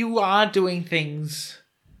 when you are doing things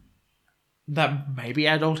that may be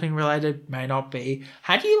adulting related, may not be,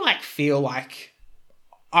 how do you like feel like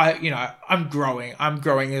I'm growing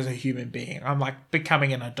as a human being, I'm like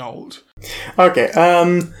becoming an adult? Okay,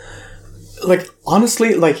 like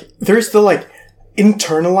honestly, like there's the like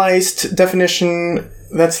internalized definition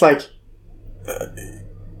that's like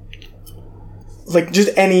just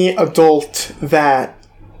any adult that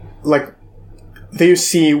like that you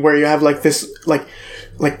see, where you have like this like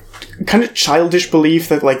kind of childish belief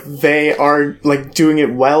that like they are like doing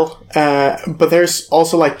it well, but there's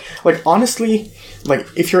also like honestly, like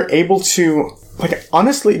if you're able to like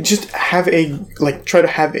honestly just have a like try to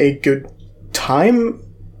have a good time,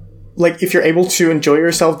 like if you're able to enjoy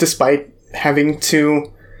yourself despite having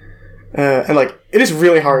to and like it is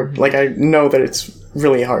really hard, like I know that it's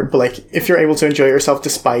really hard, but like if you're able to enjoy yourself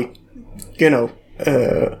despite, you know,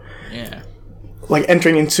 like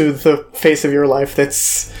entering into the phase of your life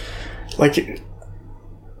that's like,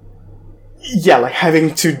 yeah, like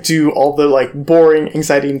having to do all the like boring,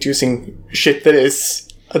 anxiety-inducing shit that is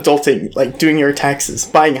adulting, like doing your taxes,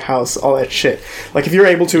 buying a house, all that shit. Like if you're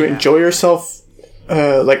able to enjoy yourself,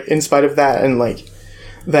 like in spite of that, and like,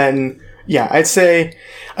 then yeah, I'd say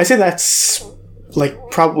that's like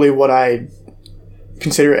probably what I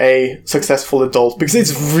consider a successful adult, because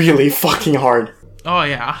it's really fucking hard. Oh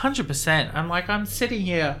yeah, 100%. And like I'm sitting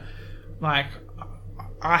here, like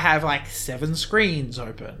I have like 7 screens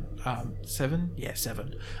open. 7? Yeah,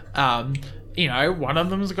 7. You know, one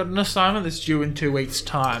of them's got an assignment that's due in 2 weeks'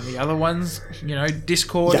 time. The other one's, you know,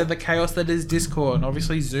 Discord and the chaos that is Discord. And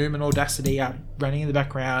obviously Zoom and Audacity are running in the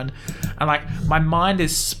background. And like my mind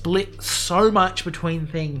is split so much between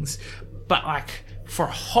things. But like for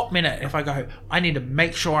a hot minute, if I go, I need to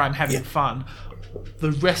make sure I'm having fun,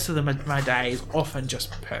 the rest of my day is often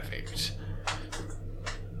just perfect.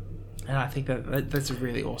 And I think that's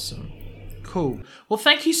really awesome. Cool. Well,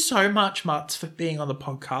 thank you so much, Mats, for being on the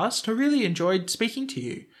podcast. I really enjoyed speaking to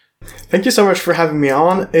you. Thank you so much for having me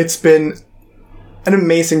on. It's been an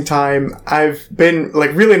amazing time. I've been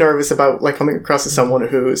like really nervous about like coming across as someone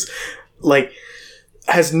who's like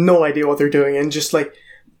has no idea what they're doing, and just like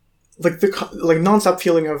like the like nonstop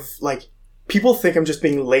feeling of like people think I'm just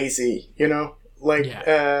being lazy, you know, like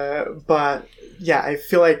but yeah, I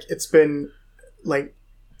feel like it's been like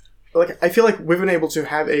I feel like we've been able to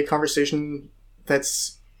have a conversation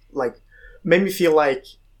that's like made me feel like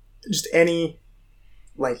just any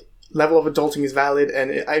like level of adulting is valid,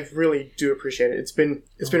 and I really do appreciate it. It's been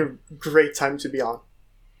a great time to be on.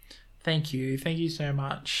 Thank you so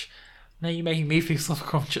much. Now you're making me feel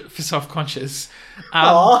self-conscious.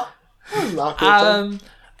 I'm not good.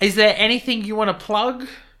 Is there anything you want to plug?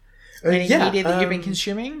 Any media that you've been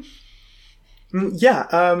consuming?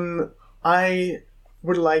 I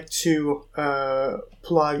would like to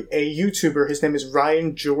plug a YouTuber. His name is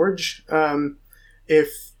Ryan George.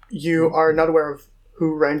 If you are not aware of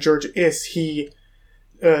who Ryan George is, he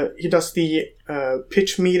does the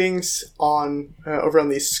pitch meetings on over on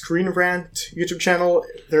the Screen Rant YouTube channel.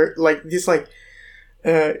 They're like these like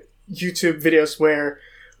YouTube videos where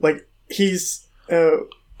like he's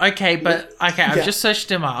I've just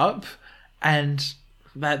searched him up, and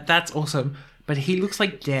that's awesome. But he looks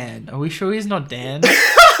like Dan. Are we sure he's not Dan?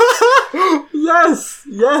 Yes.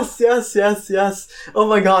 Oh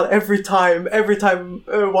my god! Every time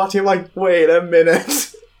watching, I'm like, wait a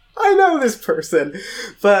minute, I know this person,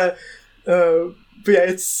 but yeah,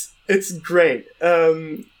 it's great.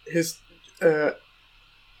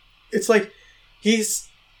 It's like he's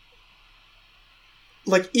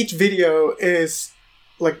like each video is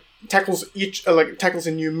like tackles a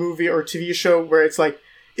new movie or TV show where it's like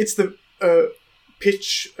it's the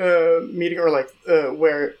pitch meeting or like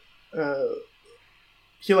where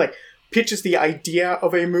he like pitches the idea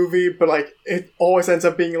of a movie, but like it always ends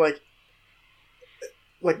up being like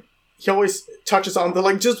he always touches on the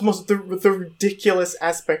like just most the ridiculous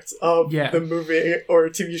aspects of the movie or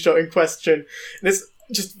TV show in question, and it's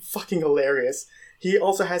just fucking hilarious. He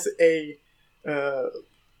also has a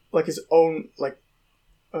like his own like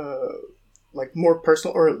more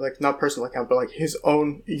personal or like not personal account, but like his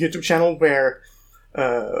own YouTube channel where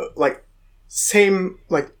like same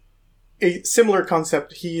like a similar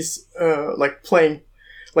concept. He's like playing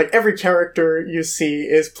like every character you see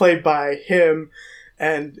is played by him,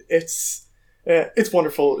 and it's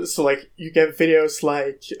wonderful. So like you get videos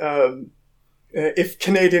like if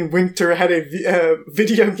Canadian Winter had a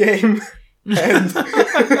video game. And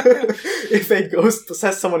if a ghost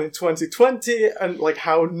possessed someone in 2020, and like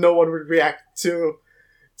how no one would react to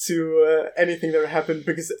anything that would happen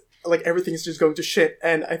because like everything's just going to shit.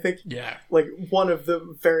 And I think like one of the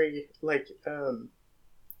very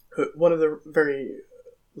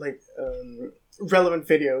relevant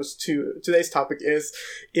videos to today's topic is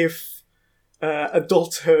if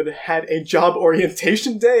adulthood had a job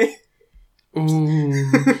orientation day. Ooh.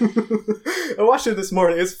 I watched it this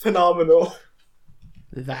morning. It's phenomenal.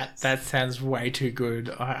 That sounds way too good.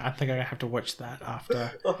 I think I'm gonna have to watch that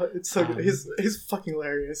after. Oh, it's so good. He's fucking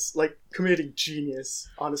hilarious. Like comedic genius,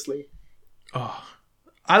 honestly. Oh,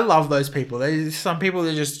 I love those people. There's some people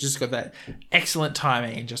that just got that excellent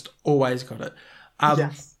timing and just always got it.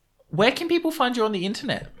 Yes. Where can people find you on the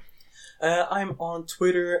internet? I'm on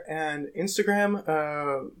Twitter and Instagram.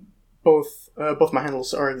 Both my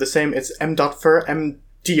handles are the same. It's m.fur,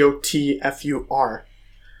 MDOTFUR.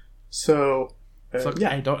 So,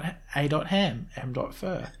 A.ham,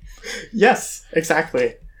 M.fur. Yes,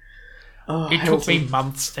 exactly. It took me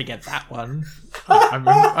months to get that one.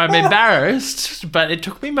 I'm embarrassed, but it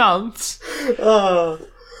took me months.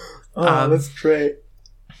 That's great.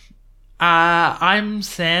 I'm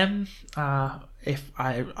Sam.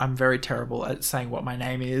 I'm very terrible at saying what my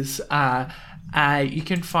name is. You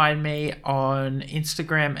can find me on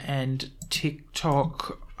Instagram and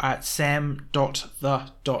TikTok at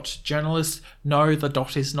sam.the.journalist. No, the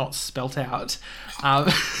dot is not spelt out.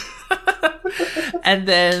 And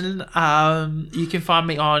then you can find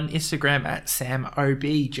me on Instagram at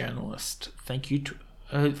samobjournalist. Thank you.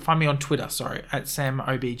 Find me on Twitter, at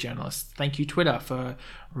samobjournalist. Thank you, Twitter, for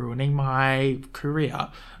ruining my career.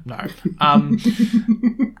 No.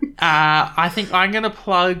 I think I'm going to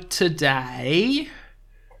plug today.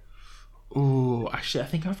 Ooh, actually, I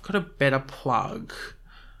think I've got a better plug.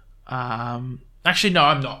 Actually, no,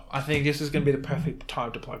 I'm not. I think this is going to be the perfect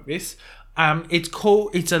time to plug this.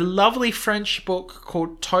 It's a lovely French book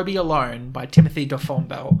called Toby Alone by Timothy de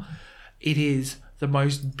Fontbelle. It is the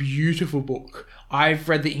most beautiful book. I've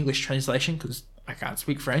read the English translation because I can't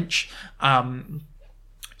speak French.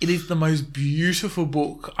 It is the most beautiful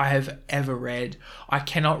book I have ever read. I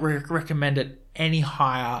cannot recommend it any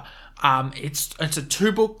higher. It's a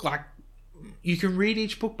two book, like you can read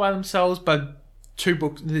each book by themselves, but two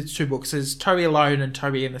books. There's two books. There's Toby Alone and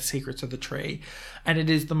Toby and the Secrets of the Tree. And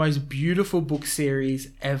it is the most beautiful book series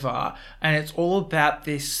ever. And it's all about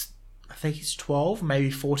this, I think he's 12,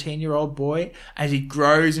 maybe 14-year-old boy, as he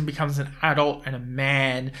grows and becomes an adult and a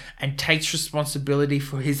man and takes responsibility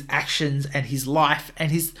for his actions and his life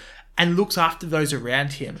and looks after those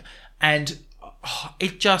around him. And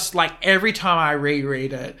it just, like, every time I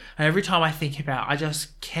reread it and every time I think about it, I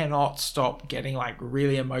just cannot stop getting, like,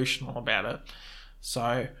 really emotional about it.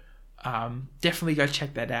 So definitely go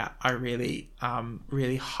check that out. I really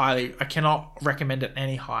highly, I cannot recommend it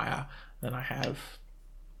any higher than I have.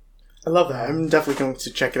 I love that. I'm definitely going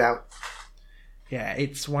to check it out. Yeah,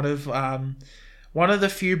 it's one of the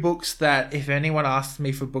few books that, if anyone asks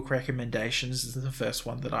me for book recommendations, this is the first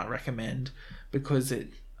one that I recommend, because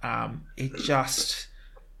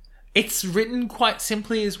it's written quite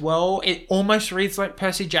simply as well. It almost reads like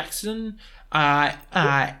Percy Jackson.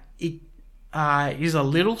 It is a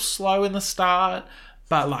little slow in the start,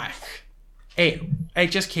 but like it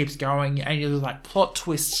just keeps going, and there's like plot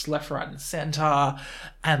twists left, right, and center,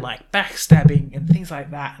 and like backstabbing and things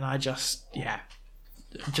like that. And I just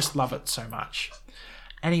love it so much.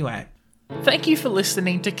 Anyway, thank you for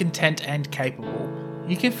listening to Content and Capable.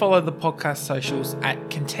 You can follow the podcast socials at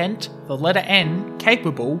Content, the letter N,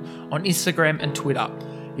 Capable on Instagram and Twitter.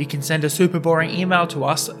 You can send a super boring email to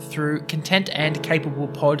us through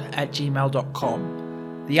contentandcapablepod@gmail.com.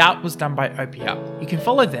 The art was done by Opia. You can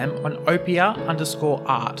follow them on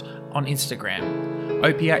Opia_art on Instagram.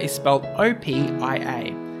 Opia is spelled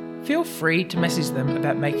OPIA. Feel free to message them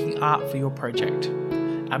about making art for your project.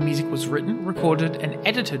 Our music was written, recorded, and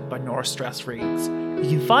edited by Nora Strauss-Riggs.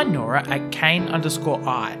 You can find Nora at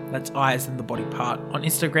Kane_I, that's I as in the body part, on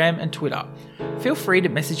Instagram and Twitter. Feel free to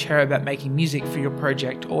message her about making music for your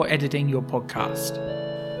project or editing your podcast.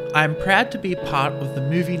 I am proud to be a part of the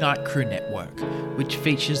Movie Night Crew Network, which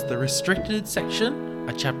features the Restricted section,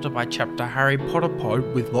 a chapter-by-chapter Harry Potter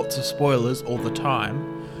pod with lots of spoilers all the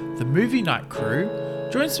time, the Movie Night Crew,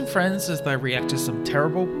 join some friends as they react to some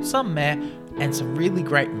terrible, some meh, and some really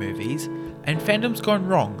great movies, and Fandom's Gone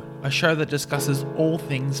Wrong, a show that discusses all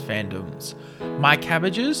things fandoms. My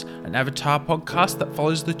Cabbages, an Avatar podcast that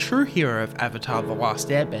follows the true hero of Avatar The Last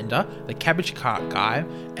Airbender, the Cabbage Cart Guy,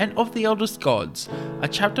 and Of the Eldest Gods, a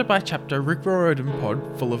chapter-by-chapter Rick Riordan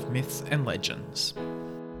pod full of myths and legends.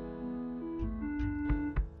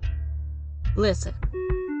 Listen,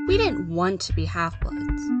 we didn't want to be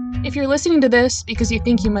half-bloods. If you're listening to this because you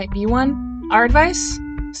think you might be one, our advice?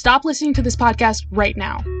 Stop listening to this podcast right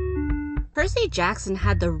now. Percy Jackson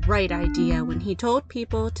had the right idea when he told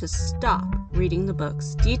people to stop reading the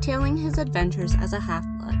books detailing his adventures as a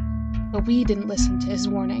half-blood. But we didn't listen to his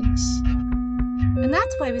warnings. And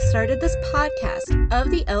that's why we started this podcast,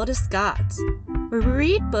 Of the Eldest Gods, where we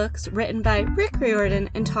read books written by Rick Riordan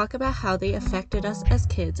and talk about how they affected us as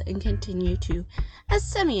kids and continue to as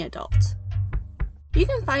semi-adults. You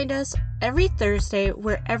can find us every Thursday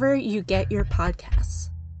wherever you get your podcasts.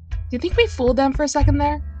 Do you think we fooled them for a second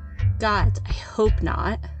there? Gods, I hope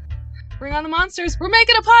not. Bring on the monsters. We're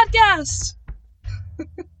making a podcast!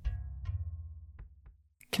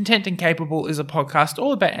 Content and Capable is a podcast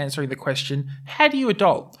all about answering the question, how do you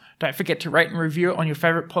adult? Don't forget to rate and review it on your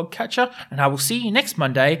favourite podcatcher, and I will see you next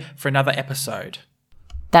Monday for another episode.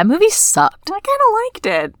 That movie sucked. I kind of liked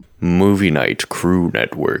it. Movie Night Crew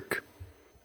Network.